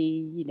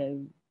stuffy,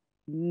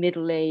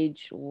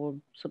 middle-aged or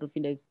sort of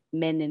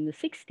men in the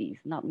 60s,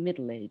 not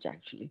middle-aged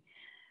actually,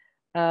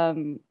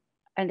 and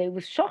it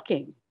was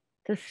shocking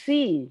to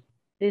see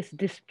this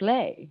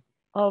display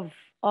of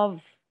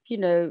all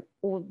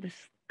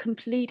this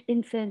complete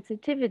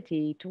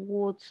insensitivity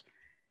towards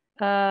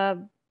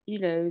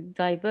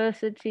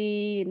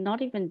diversity,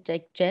 not even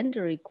like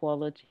gender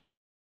equality,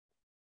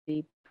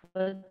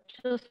 but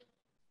just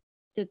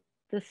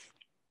this,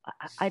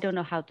 I don't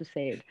know how to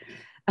say it.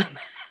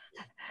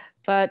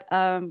 But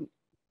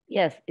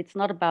yes, it's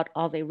not about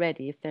are they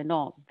ready. If they're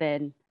not,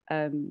 then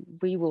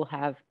we will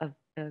have a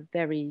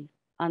very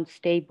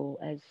unstable,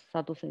 as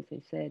Sato Sensei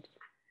said,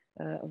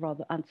 a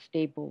rather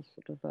unstable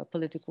sort of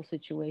political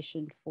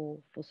situation for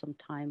some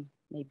time,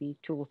 maybe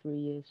 2 or 3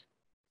 years.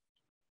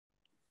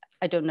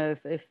 I don't know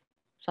if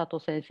Sato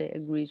Sensei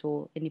agrees,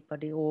 or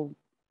anybody, or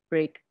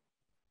Rick.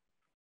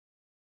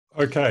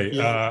 Okay.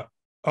 Yeah.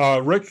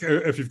 Rick,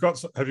 have you got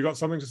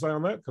something to say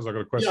on that? Because I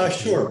got a question. Yeah,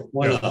 sure.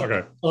 Why not?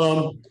 Okay.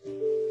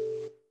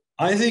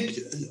 I think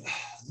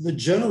the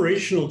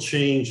generational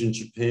change in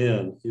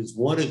Japan is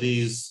one of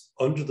these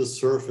under the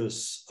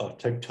surface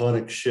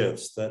tectonic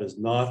shifts that has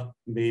not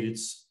made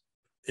its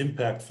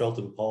impact felt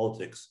in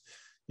politics.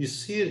 You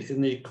see it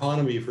in the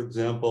economy, for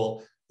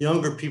example.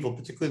 Younger people,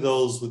 particularly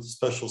those with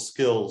special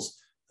skills,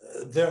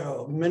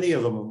 many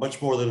of them are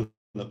much more than in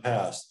the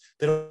past.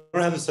 They don't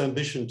have this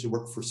ambition to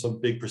work for some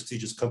big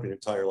prestigious company their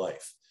entire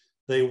life.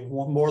 They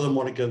more than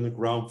want to get on the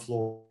ground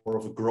floor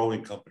of a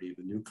growing company, of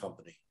a new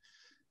company.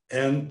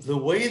 And the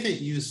way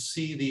that you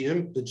see the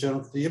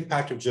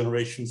impact of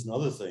generations and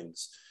other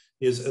things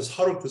is, as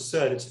Haruko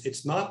said,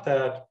 it's not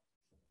that,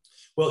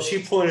 well,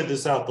 she pointed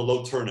this out, the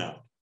low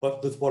turnout.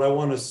 But what I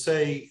want to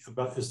say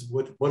about is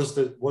what's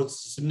the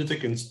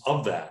significance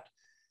of that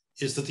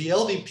is that the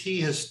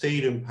LDP has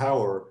stayed in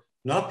power,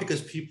 not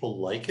because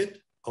people like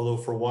it, although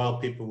for a while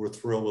people were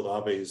thrilled with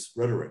Abe's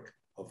rhetoric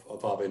of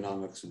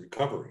Abenomics and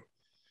recovery.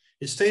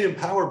 It stayed in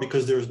power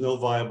because there is no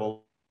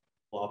viable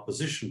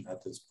opposition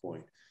at this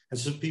point. And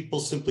so people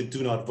simply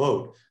do not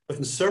vote. But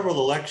in several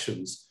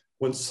elections,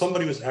 when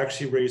somebody was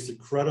actually raised a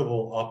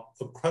credible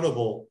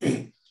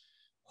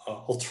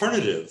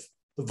alternative,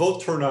 the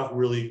vote turnout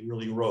really,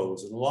 really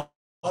rose. And a lot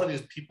of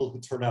these people who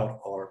turn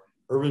out are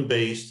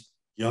urban-based,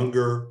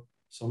 younger,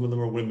 some of them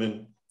are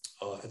women,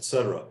 et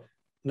cetera.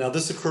 Now,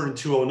 this occurred in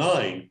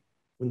 2009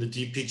 when the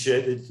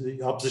DPJ,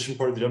 the opposition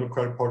party, the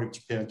Democratic Party of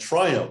Japan,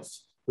 triumphed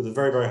with a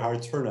very, very high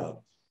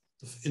turnout.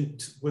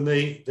 When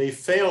they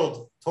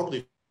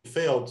totally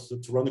failed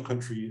to run the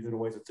country in a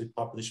way that the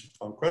population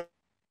found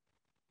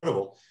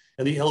credible.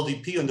 And the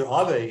LDP under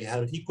Abe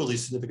had an equally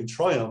significant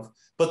triumph,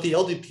 but the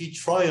LDP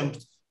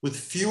triumphed with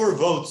fewer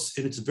votes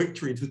in its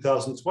victory in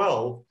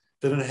 2012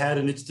 than it had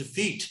in its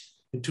defeat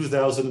in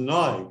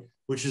 2009,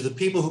 which is the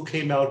people who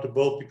came out to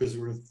vote because they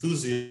were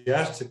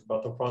enthusiastic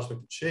about the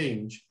prospect of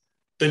change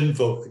didn't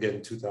vote again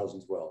in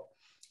 2012.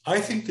 I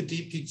think the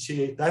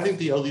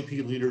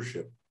LDP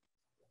leadership,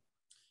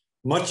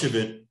 much of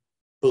it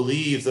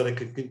believes that it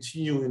could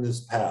continue in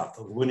this path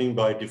of winning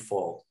by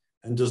default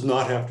and does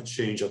not have to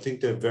change. I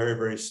think they're very,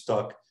 very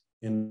stuck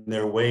in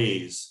their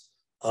ways.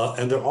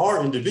 And there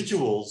are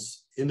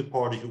individuals in the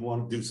party who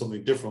want to do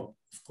something different,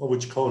 of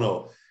which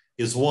Kono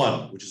is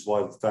one, which is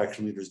why the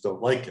faction leaders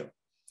don't like him.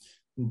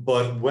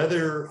 But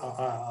whether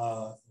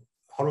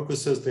Haruka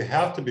says they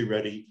have to be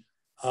ready,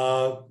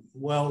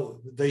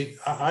 well,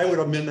 I would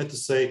amend that to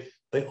say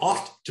they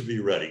ought to be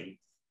ready.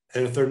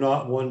 And if they're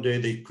not, one day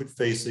they could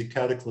face a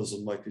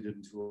cataclysm like they did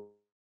in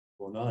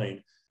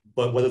 2009.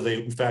 But whether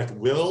they, in fact,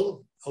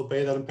 will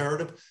obey that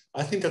imperative,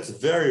 I think that's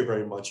very,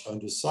 very much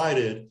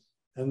undecided.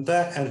 And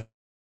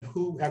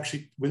who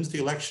actually wins the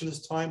election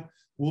this time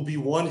will be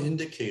one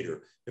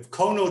indicator. If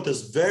Kono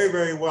does very,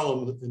 very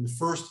well in the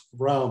first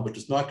round, but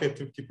does not get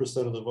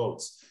 50% of the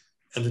votes,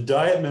 and the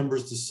Diet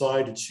members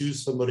decide to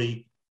choose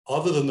somebody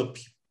other than the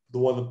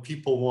one that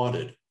people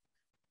wanted,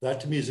 that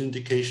to me is an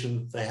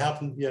indication they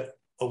haven't yet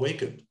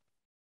awakened.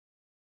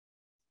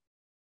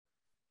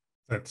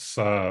 That's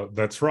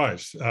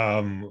right.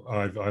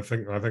 I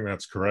think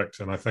that's correct,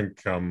 and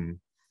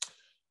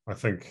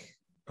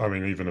I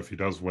mean, even if he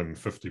does win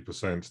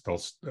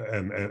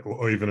 50%,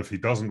 or even if he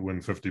doesn't win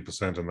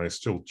 50% and they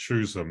still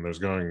choose him, there's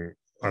going,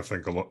 I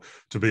think, a lot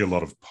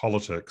of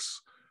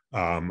politics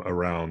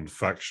around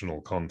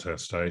factional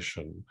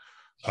contestation,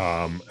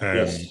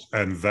 Yes.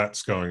 and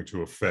that's going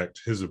to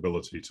affect his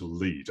ability to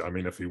lead. I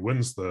mean, if he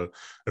wins the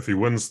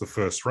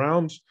first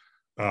round,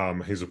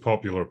 he's a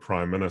popular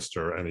prime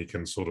minister and he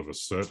can sort of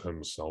assert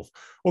himself.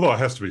 Although it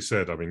has to be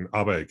said, I mean,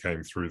 Abe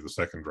came through the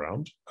second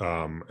round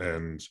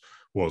and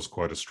was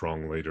quite a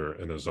strong leader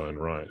in his own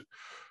right.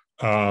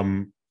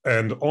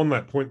 And on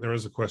that point, there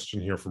is a question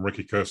here from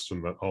Ricky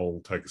Kirsten that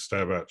I'll take a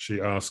stab at. She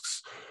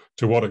asks,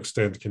 to what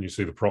extent can you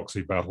see the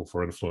proxy battle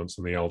for influence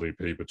in the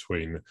LDP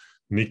between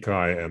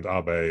Nikai and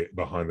Abe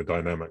behind the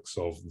dynamics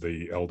of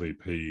the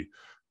LDP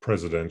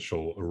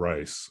presidential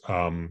race?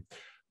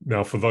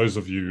 Now, for those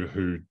of you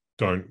who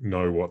don't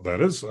know what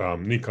that is,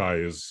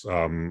 Nikai is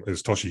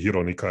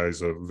Toshihiro Nikai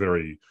is a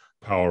very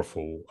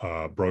powerful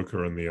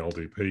broker in the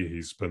LDP.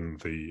 He's been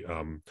the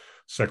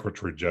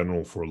Secretary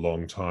General for a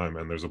long time,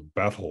 and there's a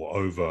battle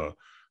over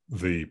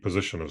the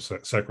position of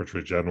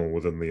Secretary General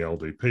within the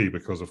LDP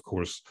because, of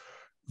course,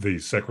 the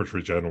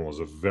Secretary General is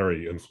a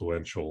very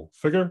influential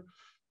figure.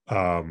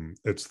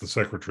 It's the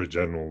Secretary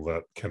General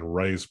that can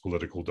raise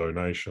political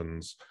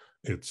donations.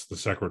 It's the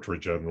Secretary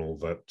General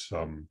that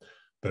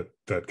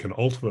can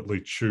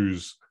ultimately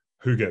choose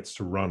who gets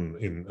to run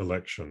in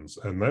elections,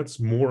 and that's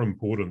more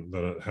important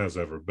than it has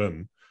ever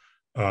been,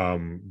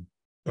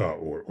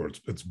 or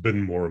it's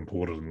been more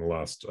important in the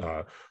last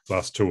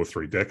 2 or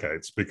 3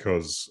 decades,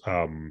 because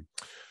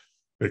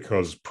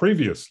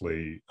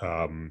previously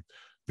the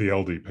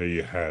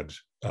LDP had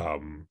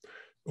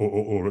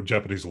or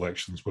Japanese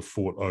elections were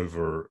fought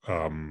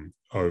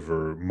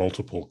over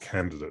multiple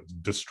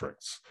candidate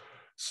districts.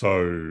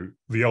 So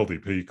the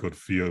LDP could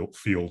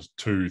field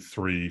 2,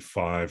 3,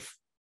 5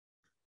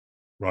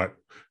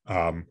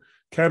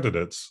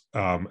 candidates,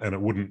 and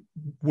it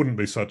wouldn't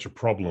be such a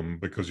problem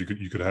because you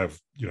could have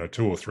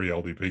 2 or 3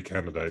 LDP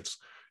candidates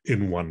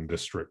in one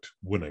district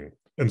winning.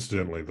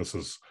 Incidentally,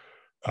 this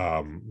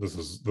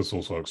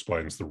also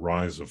explains the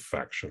rise of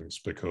factions,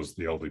 because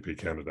the LDP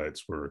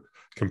candidates were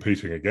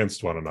competing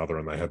against one another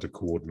and they had to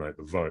coordinate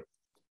the vote.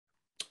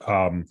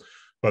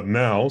 But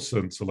now,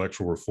 since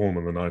electoral reform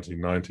in the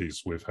 1990s,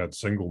 we've had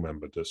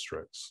single-member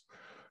districts.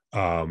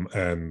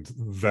 And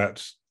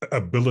that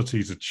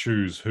ability to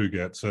choose who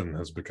gets in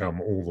has become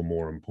all the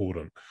more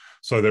important.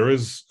 So there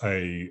is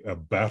a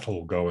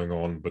battle going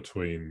on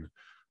between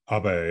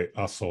Abe,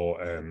 Aso,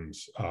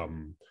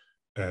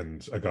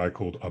 and a guy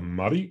called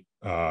Amari.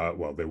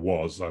 Well, there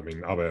was. I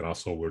mean, Abe and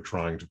Aso were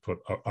trying to put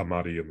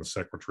Amari in the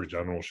Secretary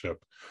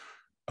Generalship,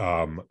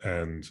 and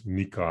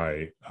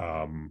Nikai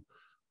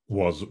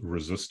was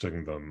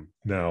resisting them.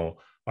 Now,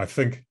 I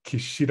think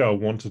Kishida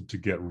wanted to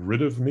get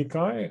rid of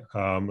Nikai.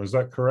 Is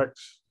that correct,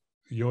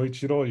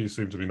 Yoichiro? You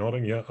seem to be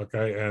nodding. Yeah,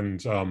 okay.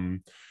 And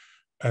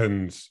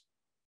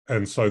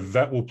so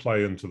that will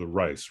play into the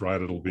race,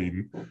 right? It'll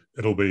be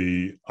Abe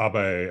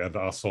and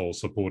Aso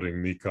supporting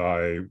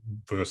Nikai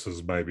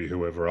versus maybe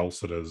whoever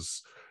else it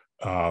is,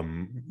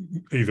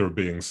 either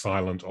being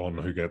silent on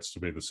who gets to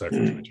be the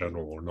Secretary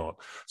General or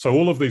not. So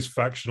all of these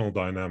factional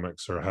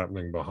dynamics are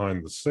happening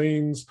behind the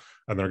scenes,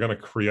 and they're going to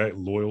create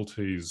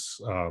loyalties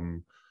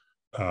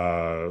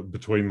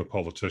between the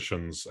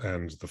politicians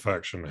and the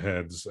faction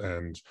heads,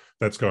 and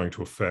that's going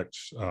to affect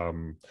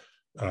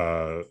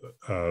I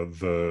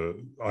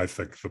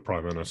think the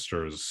Prime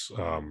Minister's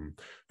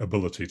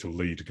ability to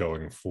lead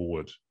going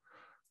forward.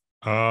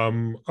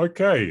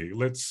 Okay,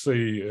 let's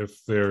see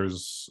if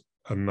there's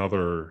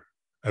another.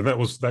 And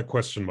that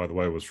question, by the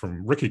way, was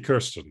from Ricky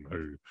Kirsten,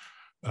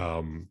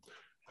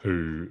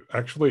 who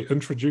actually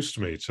introduced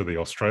me to the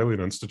Australian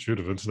Institute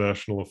of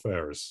International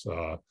Affairs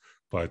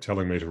by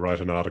telling me to write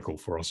an article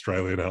for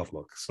Australian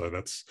Outlook. So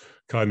that's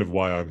kind of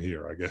why I'm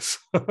here, I guess.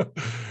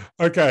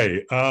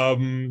 Okay.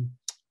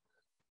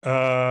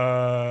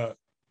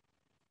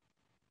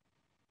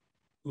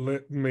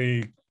 Let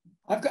me.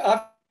 I've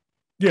got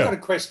a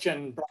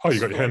question. Bryce, oh, you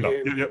got your hand up.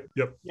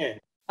 Yep. Yeah.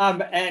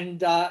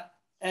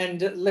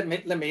 And let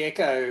me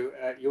echo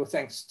your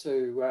thanks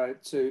to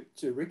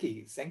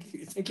Ricky. Thank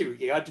you,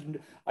 Ricky. I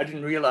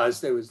didn't realise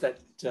there was that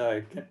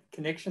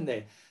connection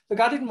there.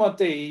 Look, I didn't want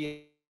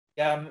the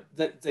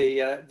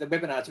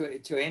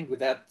webinar to end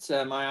without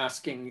my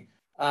asking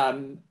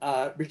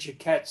Richard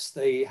Katz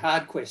the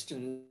hard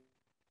questions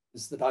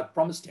that I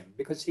promised him,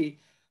 because the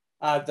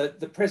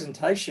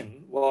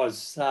presentation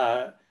was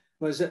a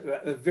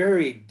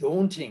very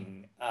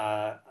daunting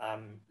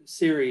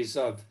series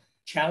of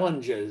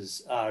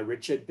challenges,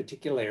 Richard,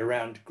 particularly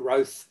around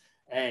growth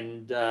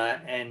and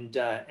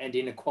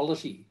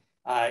inequality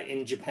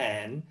in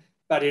Japan.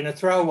 But in a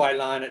throwaway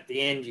line at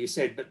the end, you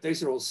said, "But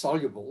these are all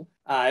soluble.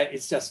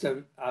 It's just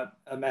a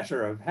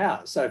matter of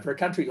how." So for a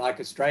country like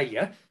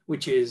Australia,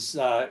 which is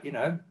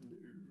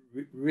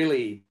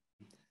really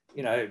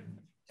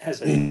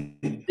has a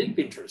deep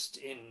interest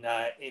in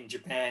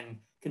Japan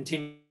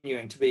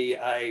continuing to be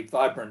a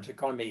vibrant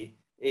economy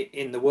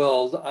in the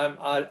world,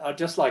 I'd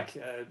just like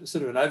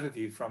sort of an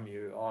overview from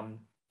you on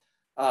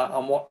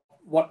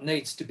what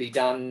needs to be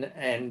done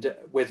and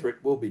whether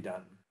it will be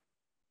done.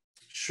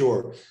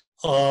 Sure.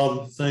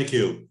 Thank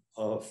you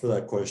for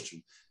that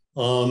question.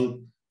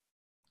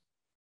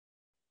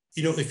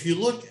 If you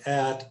look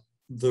at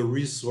the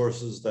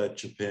resources that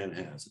Japan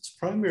has, its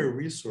primary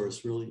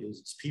resource really is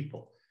its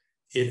people.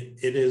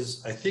 It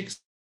is, I think,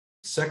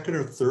 second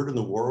or third in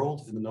the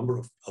world in the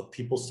number of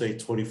people, say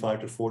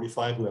 25 to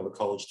 45, who have a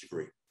college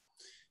degree.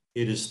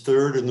 It is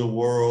third in the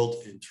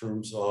world in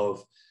terms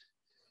of,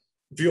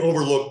 if you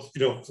overlook,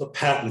 the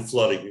patent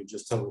flooding, you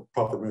just have a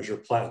proper measure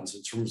of patents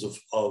in terms of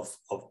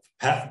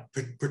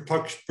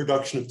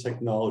production of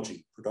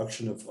technology,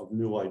 production of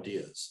new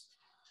ideas.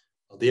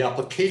 The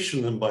application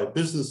of them by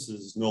businesses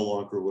is no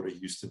longer what it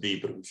used to be,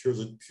 but in terms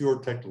of pure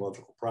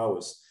technological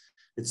prowess,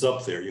 it's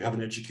up there. You have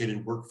an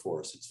educated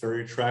workforce. It's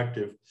very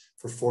attractive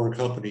for foreign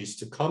companies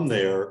to come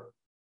there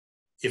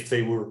if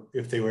they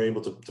were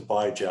able to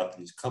buy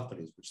Japanese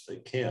companies, which they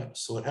can.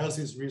 So it has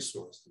these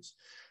resources.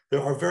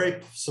 There are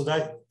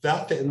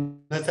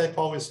that they've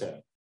always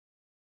had.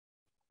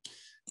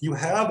 You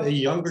have a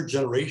younger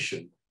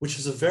generation, which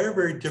is a very,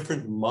 very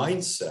different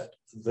mindset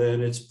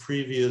than its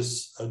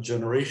previous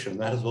generation.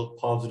 That has both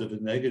positive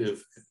and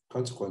negative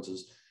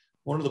consequences.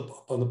 On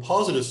the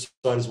positive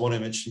side is one I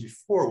mentioned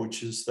before,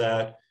 which is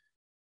that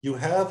you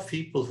have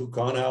people who've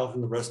gone out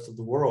in the rest of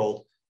the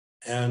world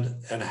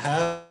and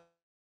have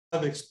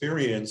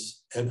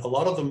experience, and a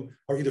lot of them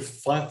are either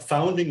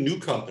founding new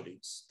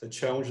companies that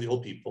challenge the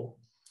old people,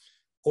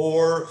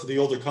 or the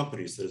older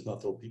companies, that is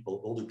not the old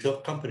people, older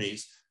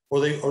companies,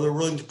 or they're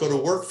willing to go to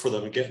work for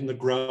them and get in the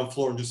ground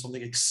floor and do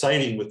something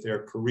exciting with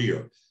their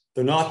career.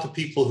 They're not the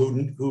people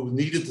who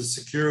needed the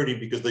security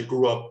because they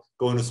grew up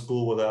going to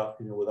school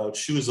without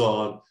shoes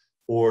on,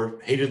 or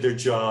hated their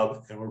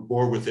job and were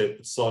bored with it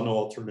but saw no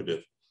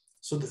alternative.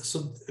 So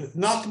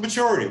not the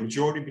majority. The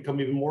majority become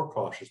even more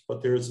cautious,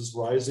 but there is this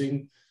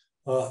rising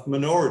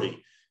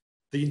minority.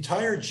 The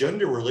entire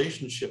gender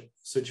relationship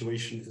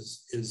situation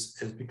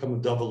has become a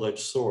double-edged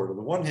sword. On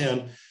the one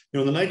hand,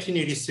 in the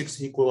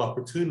 1986 Equal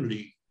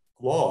Opportunity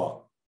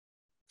Law,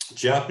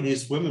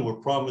 Japanese women were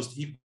promised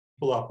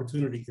equal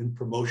opportunity in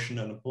promotion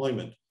and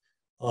employment.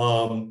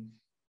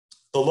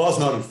 The law is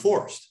not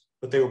enforced,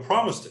 but they were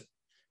promised it.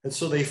 And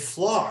so they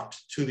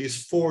flocked to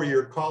these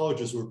four-year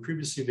colleges where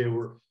previously they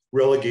were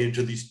relegated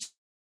to these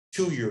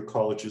two-year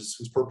colleges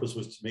whose purpose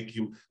was to make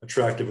you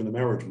attractive in the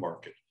marriage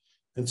market.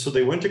 And so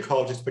they went to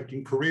college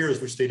expecting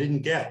careers which they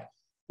didn't get.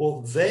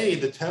 Well,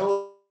 the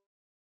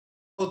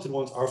talented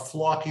ones, are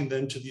flocking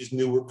then to these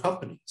newer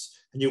companies.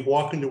 And you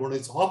walk into one of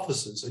these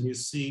offices and you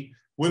see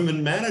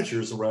women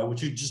managers around,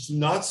 which you just do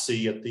not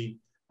see at the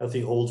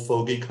old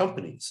fogey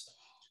companies.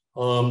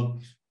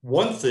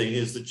 One thing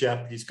is the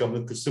Japanese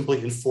government could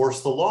simply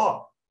enforce the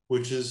law,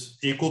 which is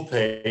equal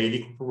pay,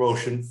 equal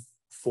promotion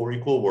for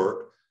equal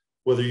work,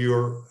 whether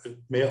you're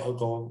male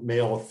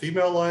or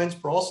female lines,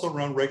 but also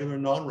around regular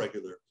and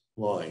non-regular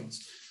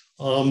lines.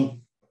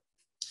 One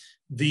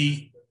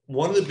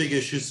of the big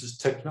issues is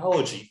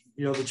technology.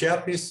 The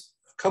Japanese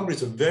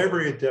companies are very,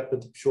 very adept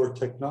at the pure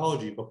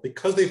technology, but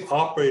because they've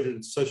operated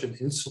in such an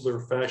insular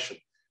fashion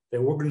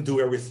that we're going to do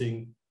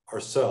everything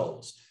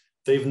ourselves,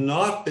 they've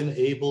not been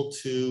able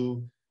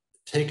to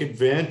take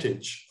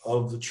advantage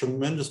of the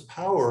tremendous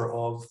power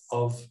of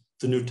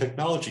the new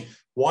technology.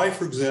 Why,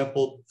 for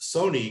example,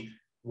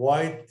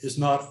 why is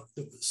not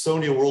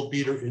Sony a world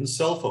beater in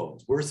cell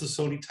phones? Where's the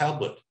Sony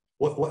tablet?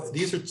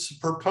 These are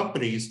superb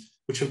companies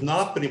which have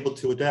not been able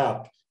to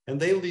adapt, and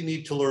they really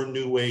need to learn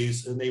new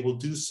ways, and they will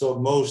do so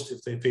most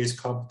if they face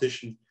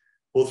competition,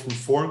 both from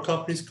foreign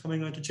companies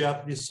coming onto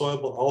Japanese soil,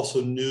 but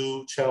also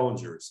new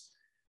challengers.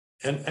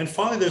 And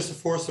finally, there's the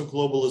force of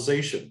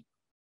globalization.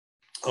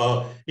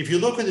 If you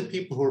look at the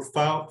people who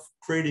are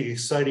creating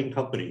exciting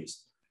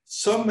companies,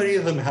 so many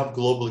of them have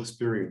global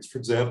experience. For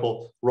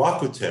example,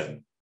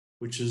 Rakuten,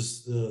 which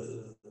is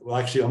well,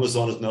 actually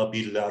Amazon has now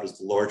beat it out as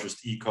the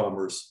largest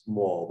e-commerce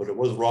mall, but it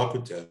was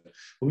Rakuten.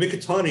 Well,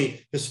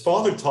 Mikitani, his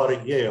father taught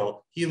at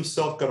Yale. He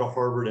himself got a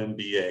Harvard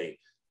MBA.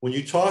 When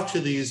you talk to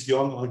these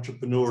young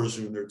entrepreneurs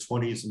who are in their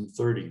 20s and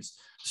 30s,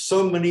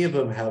 so many of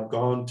them have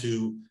gone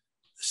to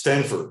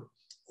Stanford,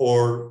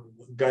 or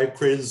a guy who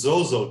created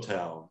Zozo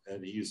Town,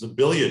 and he's a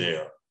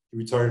billionaire. He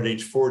retired at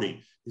age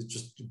 40. He's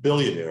just a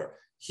billionaire.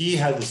 He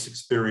had this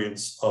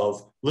experience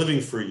of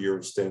living for a year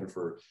at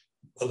Stanford.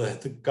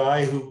 The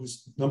guy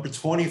who's number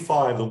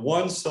 25, the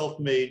one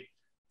self-made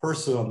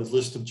person on the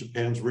list of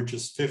Japan's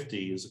richest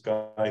 50 is a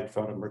guy who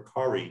founded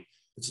Mercari.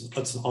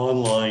 It's an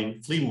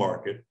online flea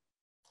market.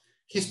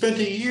 He spent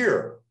a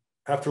year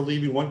after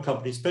leaving one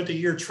company, spent a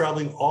year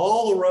traveling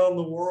all around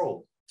the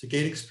world to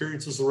gain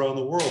experiences around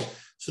the world.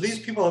 So these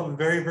people have a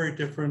very, very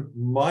different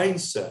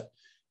mindset.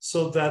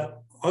 So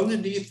that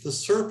underneath the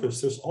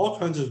surface, there's all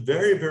kinds of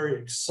very,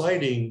 very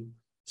exciting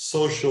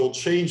social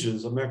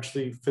changes. I'm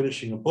actually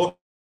finishing a book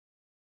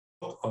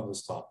on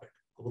this topic.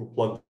 A little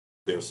plug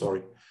there,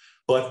 sorry.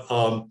 But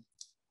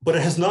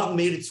it has not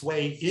made its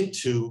way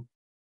into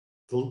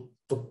the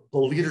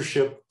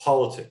leadership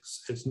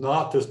politics. There's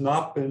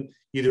not been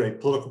either a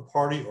political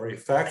party or a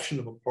faction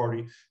of a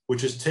party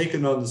which has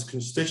taken on this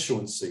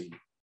constituency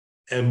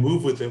and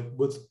moved with it.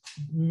 With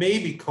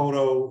maybe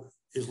Kono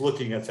is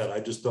looking at that. I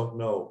just don't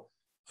know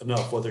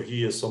enough whether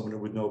he is someone who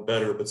would know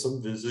better, but some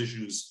of his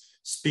issues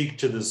speak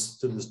to this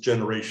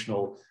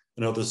generational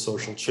and other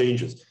social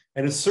changes.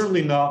 And it's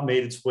certainly not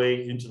made its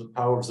way into the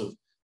powers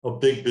of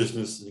big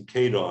business and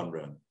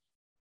K-Donren.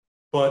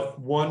 But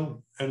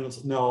now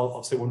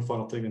I'll say one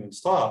final thing and then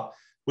stop,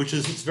 which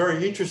is it's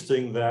very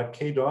interesting that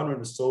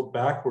K-Donren is so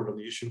backward on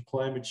the issue of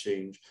climate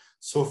change.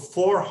 So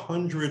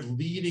 400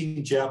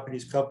 leading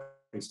Japanese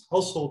companies,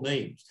 household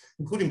names,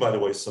 including, by the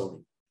way,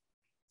 Sony,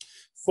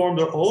 formed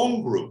their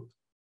own group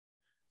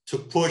to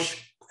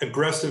push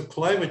aggressive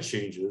climate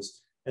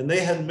changes. And they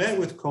had met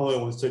with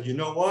Kono and said, you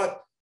know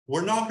what?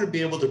 We're not going to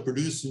be able to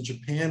produce in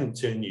Japan in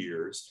 10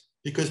 years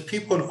because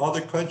people in other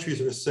countries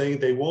are saying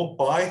they won't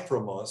buy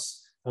from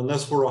us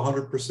unless we're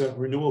 100%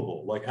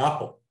 renewable, like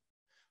Apple.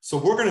 So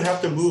we're going to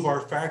have to move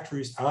our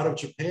factories out of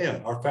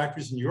Japan. Our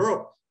factories in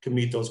Europe can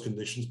meet those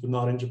conditions, but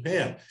not in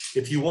Japan.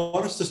 If you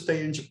want us to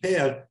stay in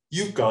Japan,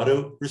 you've got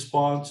to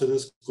respond to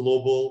this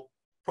global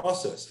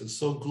process. And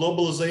so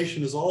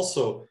globalization is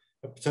also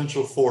a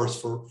potential force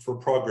for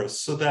progress,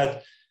 so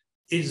that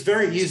it's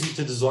very easy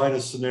to design a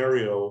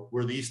scenario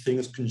where these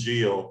things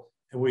congeal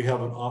and we have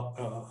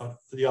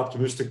the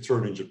optimistic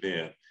turn in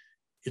Japan.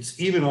 It's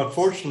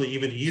unfortunately,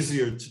 even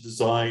easier to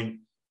design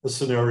a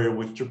scenario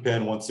which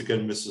Japan once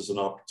again misses an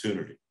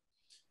opportunity.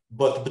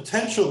 But the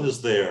potential is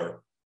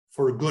there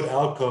for a good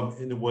outcome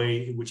in a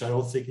way in which I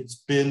don't think it's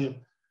been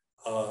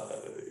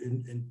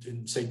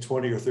in say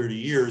 20 or 30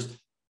 years,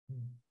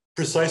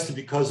 precisely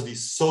because of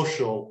these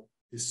social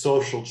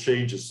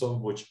changes, some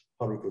of which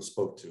Haruko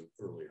spoke to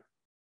earlier.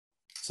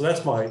 So that's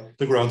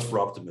the grounds for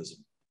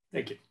optimism.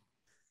 Thank you.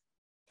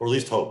 Or at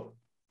least hope.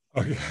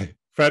 Okay,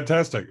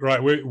 fantastic.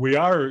 Right, we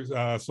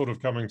are sort of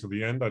coming to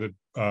the end. I did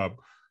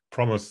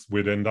promise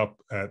we'd end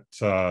up at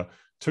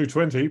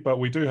 2:20, but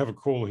we do have a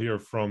call here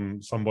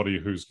from somebody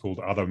who's called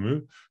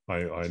Adamu.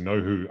 I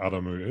know who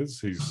Adamu is.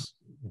 He's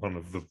one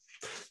of the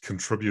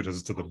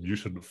contributors to the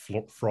Mutant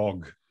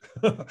Frog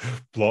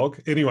blog.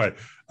 Anyway,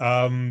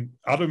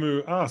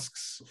 Adamu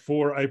asks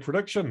for a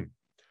prediction.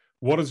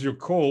 What is your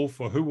call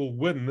for who will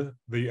win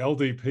the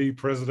LDP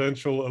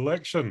presidential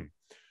election?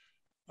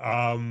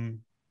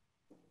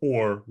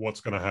 Or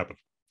what's going to happen?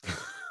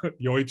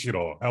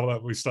 Yoichiro, how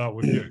about we start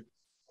with you?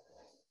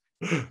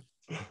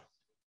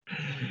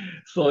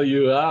 So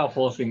you are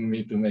forcing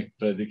me to make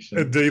predictions.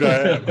 Indeed, I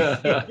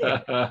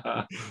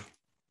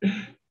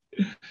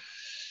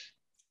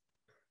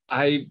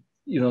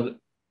am.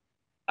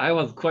 I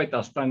was quite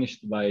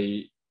astonished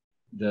by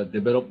the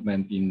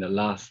development in the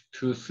last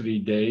 2-3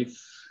 days,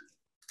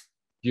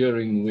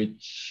 during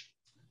which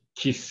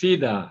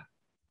Kishida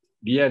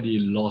really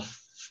lost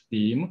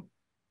steam.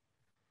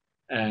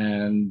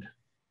 And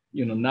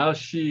now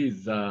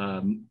she's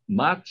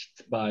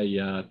matched by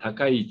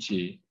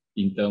Takaichi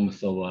in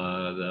terms of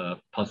the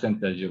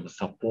percentage of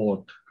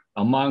support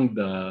among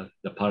the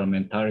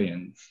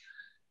parliamentarians.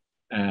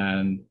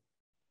 And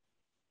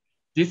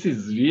this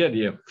is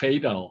really a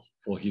fatal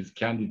for his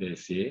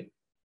candidacy.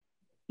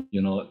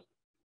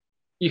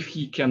 If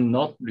he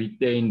cannot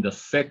retain the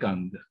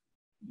second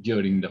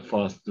during the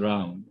first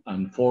round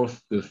and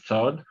fourth to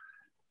third,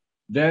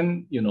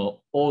 then,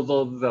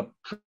 although the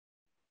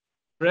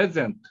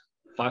present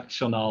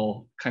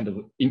factional kind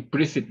of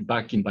implicit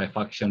backing by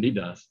faction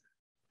leaders,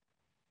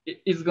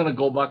 it's going to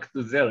go back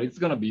to zero. It's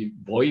going to be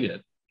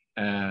voided.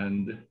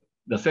 And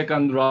the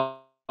second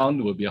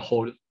round will be a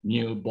whole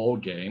new ball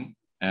game.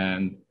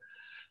 And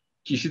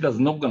Kishida's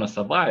not going to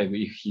survive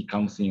if he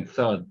comes in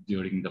third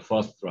during the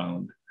first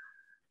round.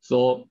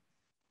 So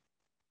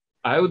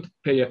I would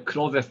pay a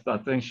closest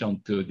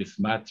attention to this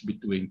match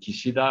between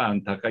Kishida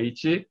and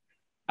Takaichi,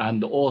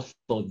 and also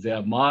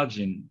their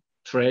margin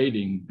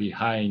trading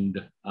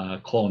behind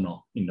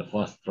Kono in the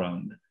first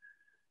round.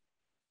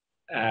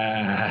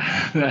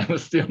 I'm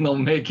still not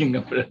making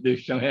a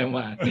prediction, am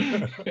I?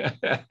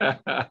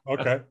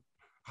 Okay.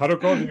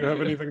 Haruko, do you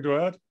have anything to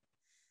add?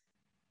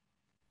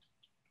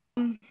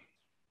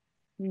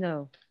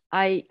 No,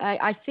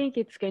 I think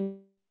it's going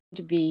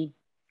to be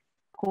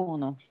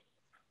Kono.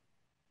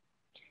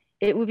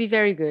 It would be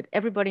very good.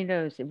 Everybody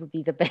knows it would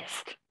be the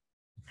best.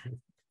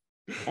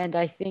 And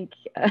I think,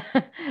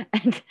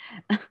 and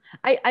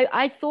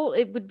I thought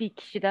it would be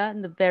Kishida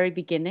in the very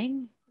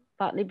beginning,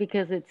 partly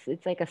because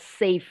it's like a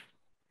safe,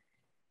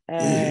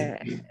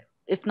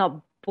 if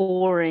not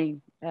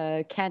boring,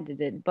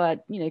 candidate.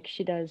 But you know,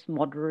 Kishida is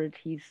moderate.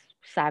 He's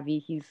savvy.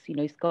 He's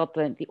he's got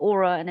the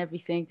aura and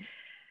everything.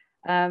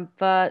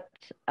 But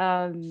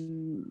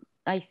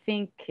I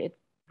think it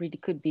really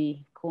could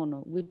be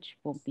Kono, which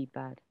won't be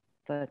bad.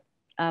 But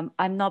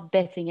I'm not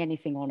betting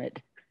anything on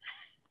it.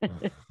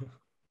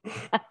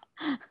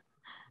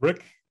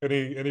 Rick,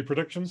 any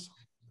predictions?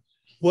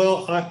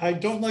 Well, I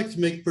don't like to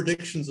make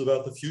predictions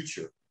about the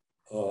future.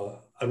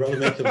 I'd rather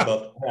make them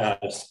about the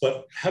past.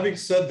 But having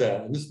said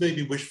that, and this may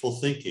be wishful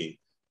thinking,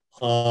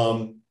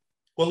 well,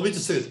 let me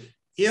just say this: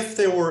 if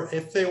they were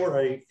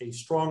a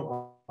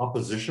strong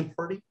opposition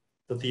party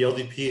that the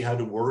LDP had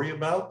to worry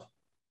about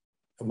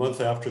a month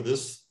after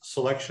this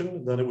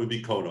selection, then it would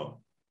be Kono.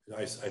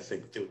 I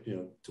think to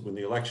win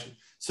the election.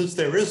 Since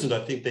there isn't,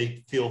 I think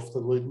the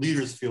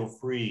leaders feel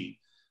free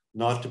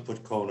not to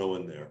put Kono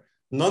in there.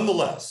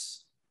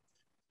 Nonetheless,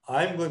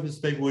 I'm going to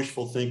make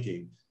wishful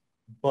thinking,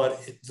 but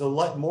the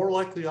more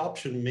likely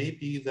option may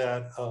be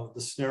that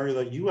the scenario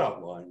that you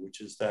outlined,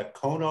 which is that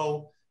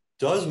Kono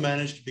does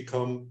manage to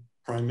become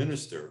prime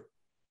minister,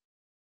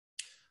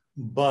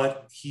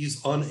 but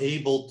he's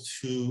unable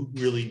to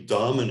really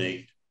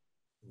dominate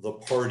the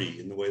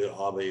party in the way that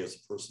Abe as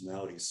a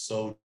personality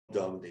so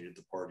dominated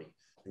the party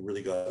and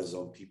really got his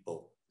own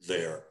people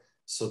there,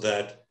 so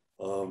that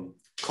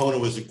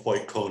Kono isn't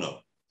quite Kono,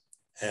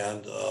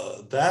 and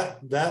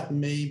that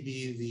may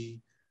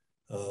be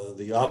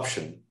the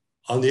option.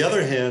 On the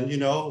other hand,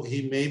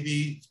 he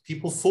maybe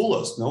people fool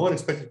us. No one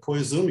expected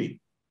Koizumi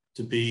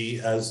to be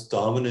as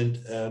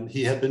dominant, and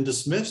he had been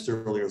dismissed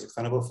earlier as a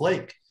kind of a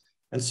flake,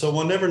 and so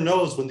one never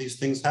knows when these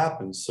things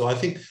happen. So I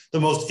think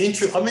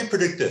let me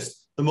predict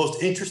this: the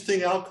most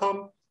interesting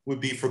outcome would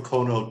be for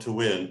Kono to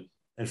win,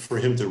 and for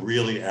him to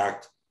really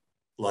act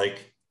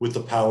like with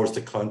the powers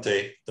that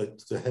Conte,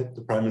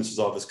 the Prime Minister's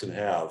office can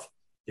have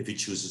if he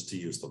chooses to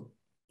use them,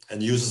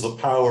 and uses the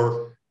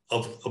power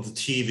of the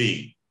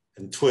TV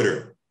and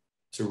Twitter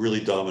to really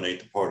dominate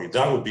the party.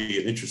 That would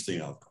be an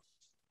interesting outcome.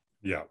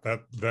 Yeah,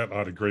 that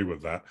I'd agree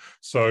with that.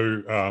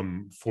 So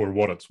for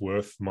what it's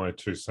worth, my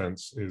 2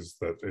 cents is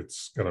that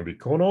it's going to be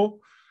Kono.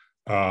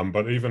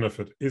 But even if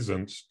it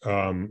isn't,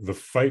 the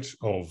fate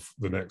of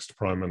the next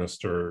prime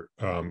minister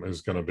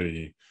is going to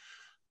be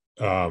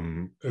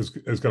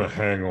is going to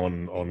hang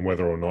on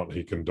whether or not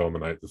he can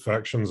dominate the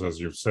factions, as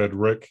you've said,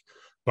 Rick,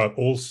 but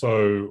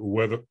also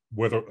whether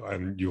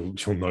and you'll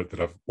note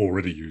that I've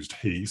already used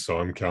he, so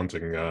I'm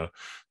counting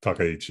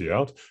Takaichi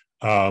out.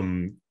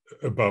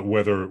 But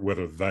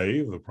whether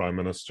they, the prime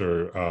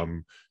minister,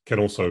 can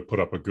also put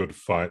up a good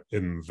fight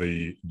in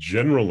the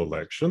general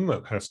election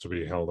that has to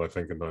be held, I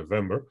think, in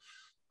November.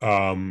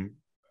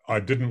 I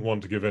didn't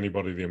want to give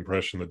anybody the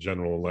impression that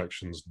general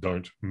elections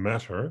don't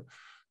matter,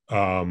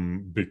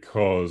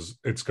 because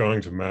it's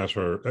going to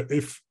matter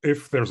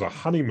if there's a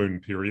honeymoon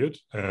period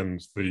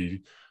and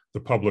the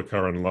public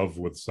are in love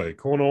with, say,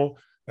 Kono,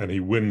 and he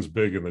wins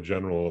big in the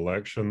general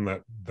election,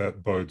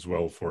 that bodes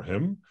well for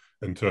him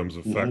in terms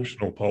of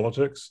factional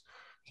politics.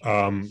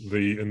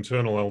 The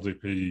internal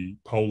LDP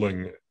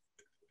polling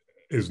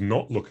is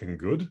not looking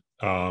good.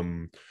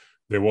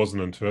 There was an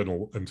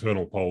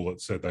internal poll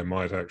that said they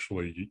might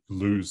actually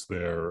lose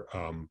their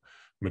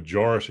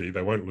majority.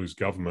 They won't lose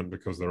government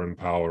because they're in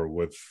power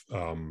with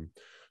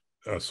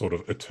a sort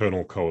of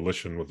eternal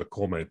coalition with the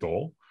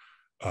Komeito.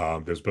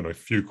 There's been a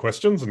few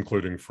questions,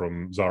 including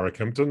from Zara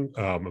Kempton,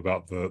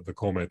 about the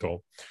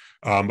Komeito.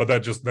 But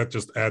that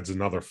just adds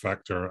another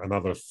factor,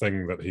 another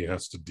thing that he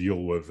has to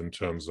deal with in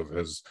terms of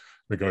his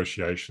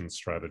negotiation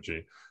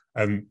strategy.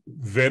 And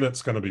then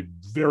it's going to be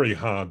very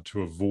hard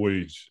to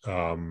avoid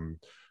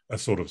a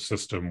sort of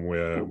system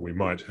where we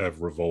might have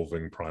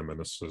revolving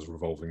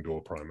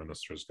door prime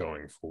ministers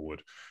going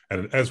forward.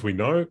 And as we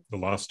know, the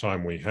last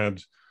time we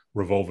had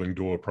revolving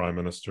door prime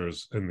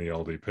ministers in the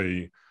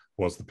LDP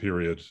was the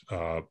period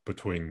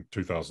between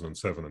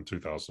 2007 and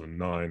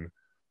 2009.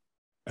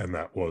 And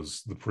that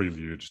was the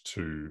prelude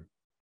to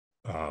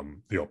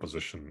the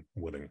opposition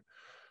winning.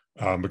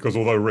 Because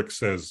although Rick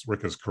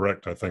is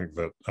correct, I think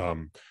that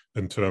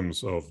in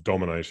terms of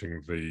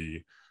dominating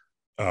the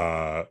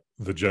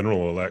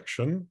general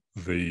election,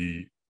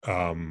 the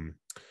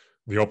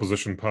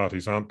opposition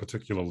parties aren't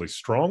particularly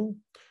strong,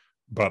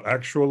 but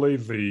actually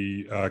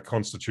the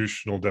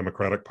Constitutional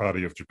Democratic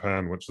Party of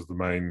Japan, which is the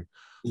main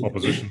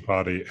opposition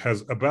party,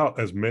 has about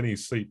as many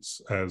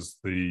seats as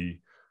the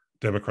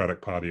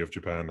Democratic Party of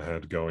Japan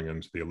had going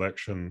into the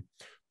election.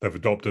 They've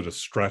adopted a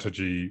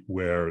strategy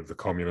where the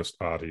Communist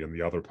Party and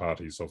the other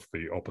parties of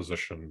the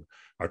opposition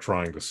are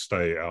trying to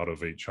stay out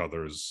of each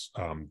other's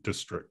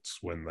districts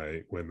when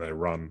they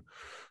run.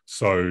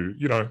 So,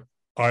 you know,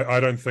 I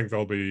don't think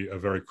they'll be a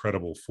very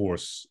credible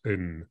force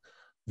in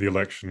the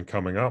election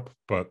coming up,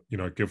 but, you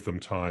know, give them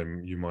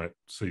time, you might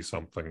see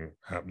something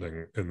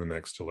happening in the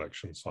next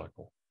election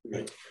cycle.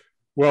 Right.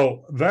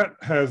 Well, that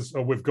has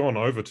we've gone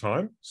over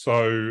time.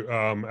 So,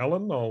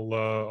 Allan,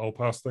 I'll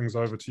pass things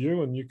over to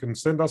you, and you can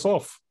send us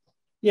off.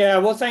 Yeah,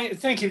 well,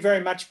 thank you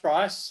very much,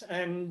 Bryce,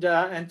 and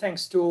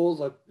thanks to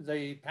all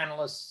the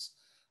panelists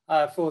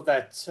for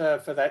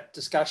that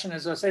discussion.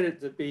 As I said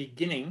at the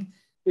beginning,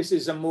 this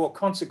is a more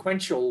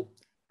consequential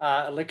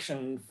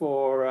election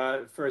for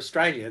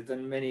Australia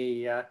than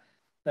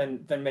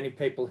many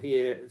people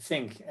here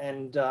think,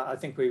 and I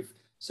think we've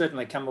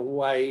certainly come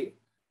away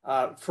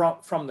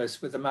from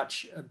this with a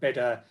much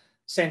better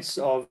sense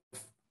of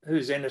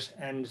who's in it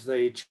and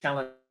the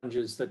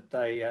challenges that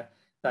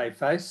they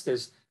face.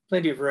 There's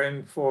plenty of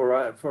room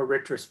for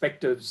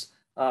retrospectives,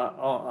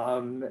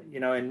 you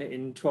know,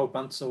 in 12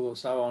 months or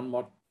so on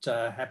what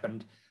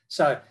happened.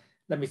 So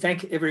let me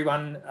thank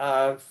everyone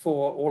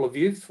for all of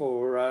you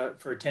for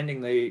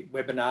attending the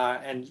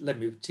webinar, and let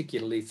me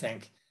particularly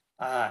thank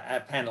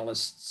our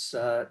panelists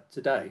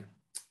today.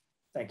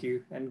 Thank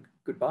you and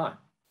goodbye.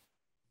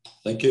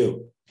 Thank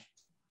you.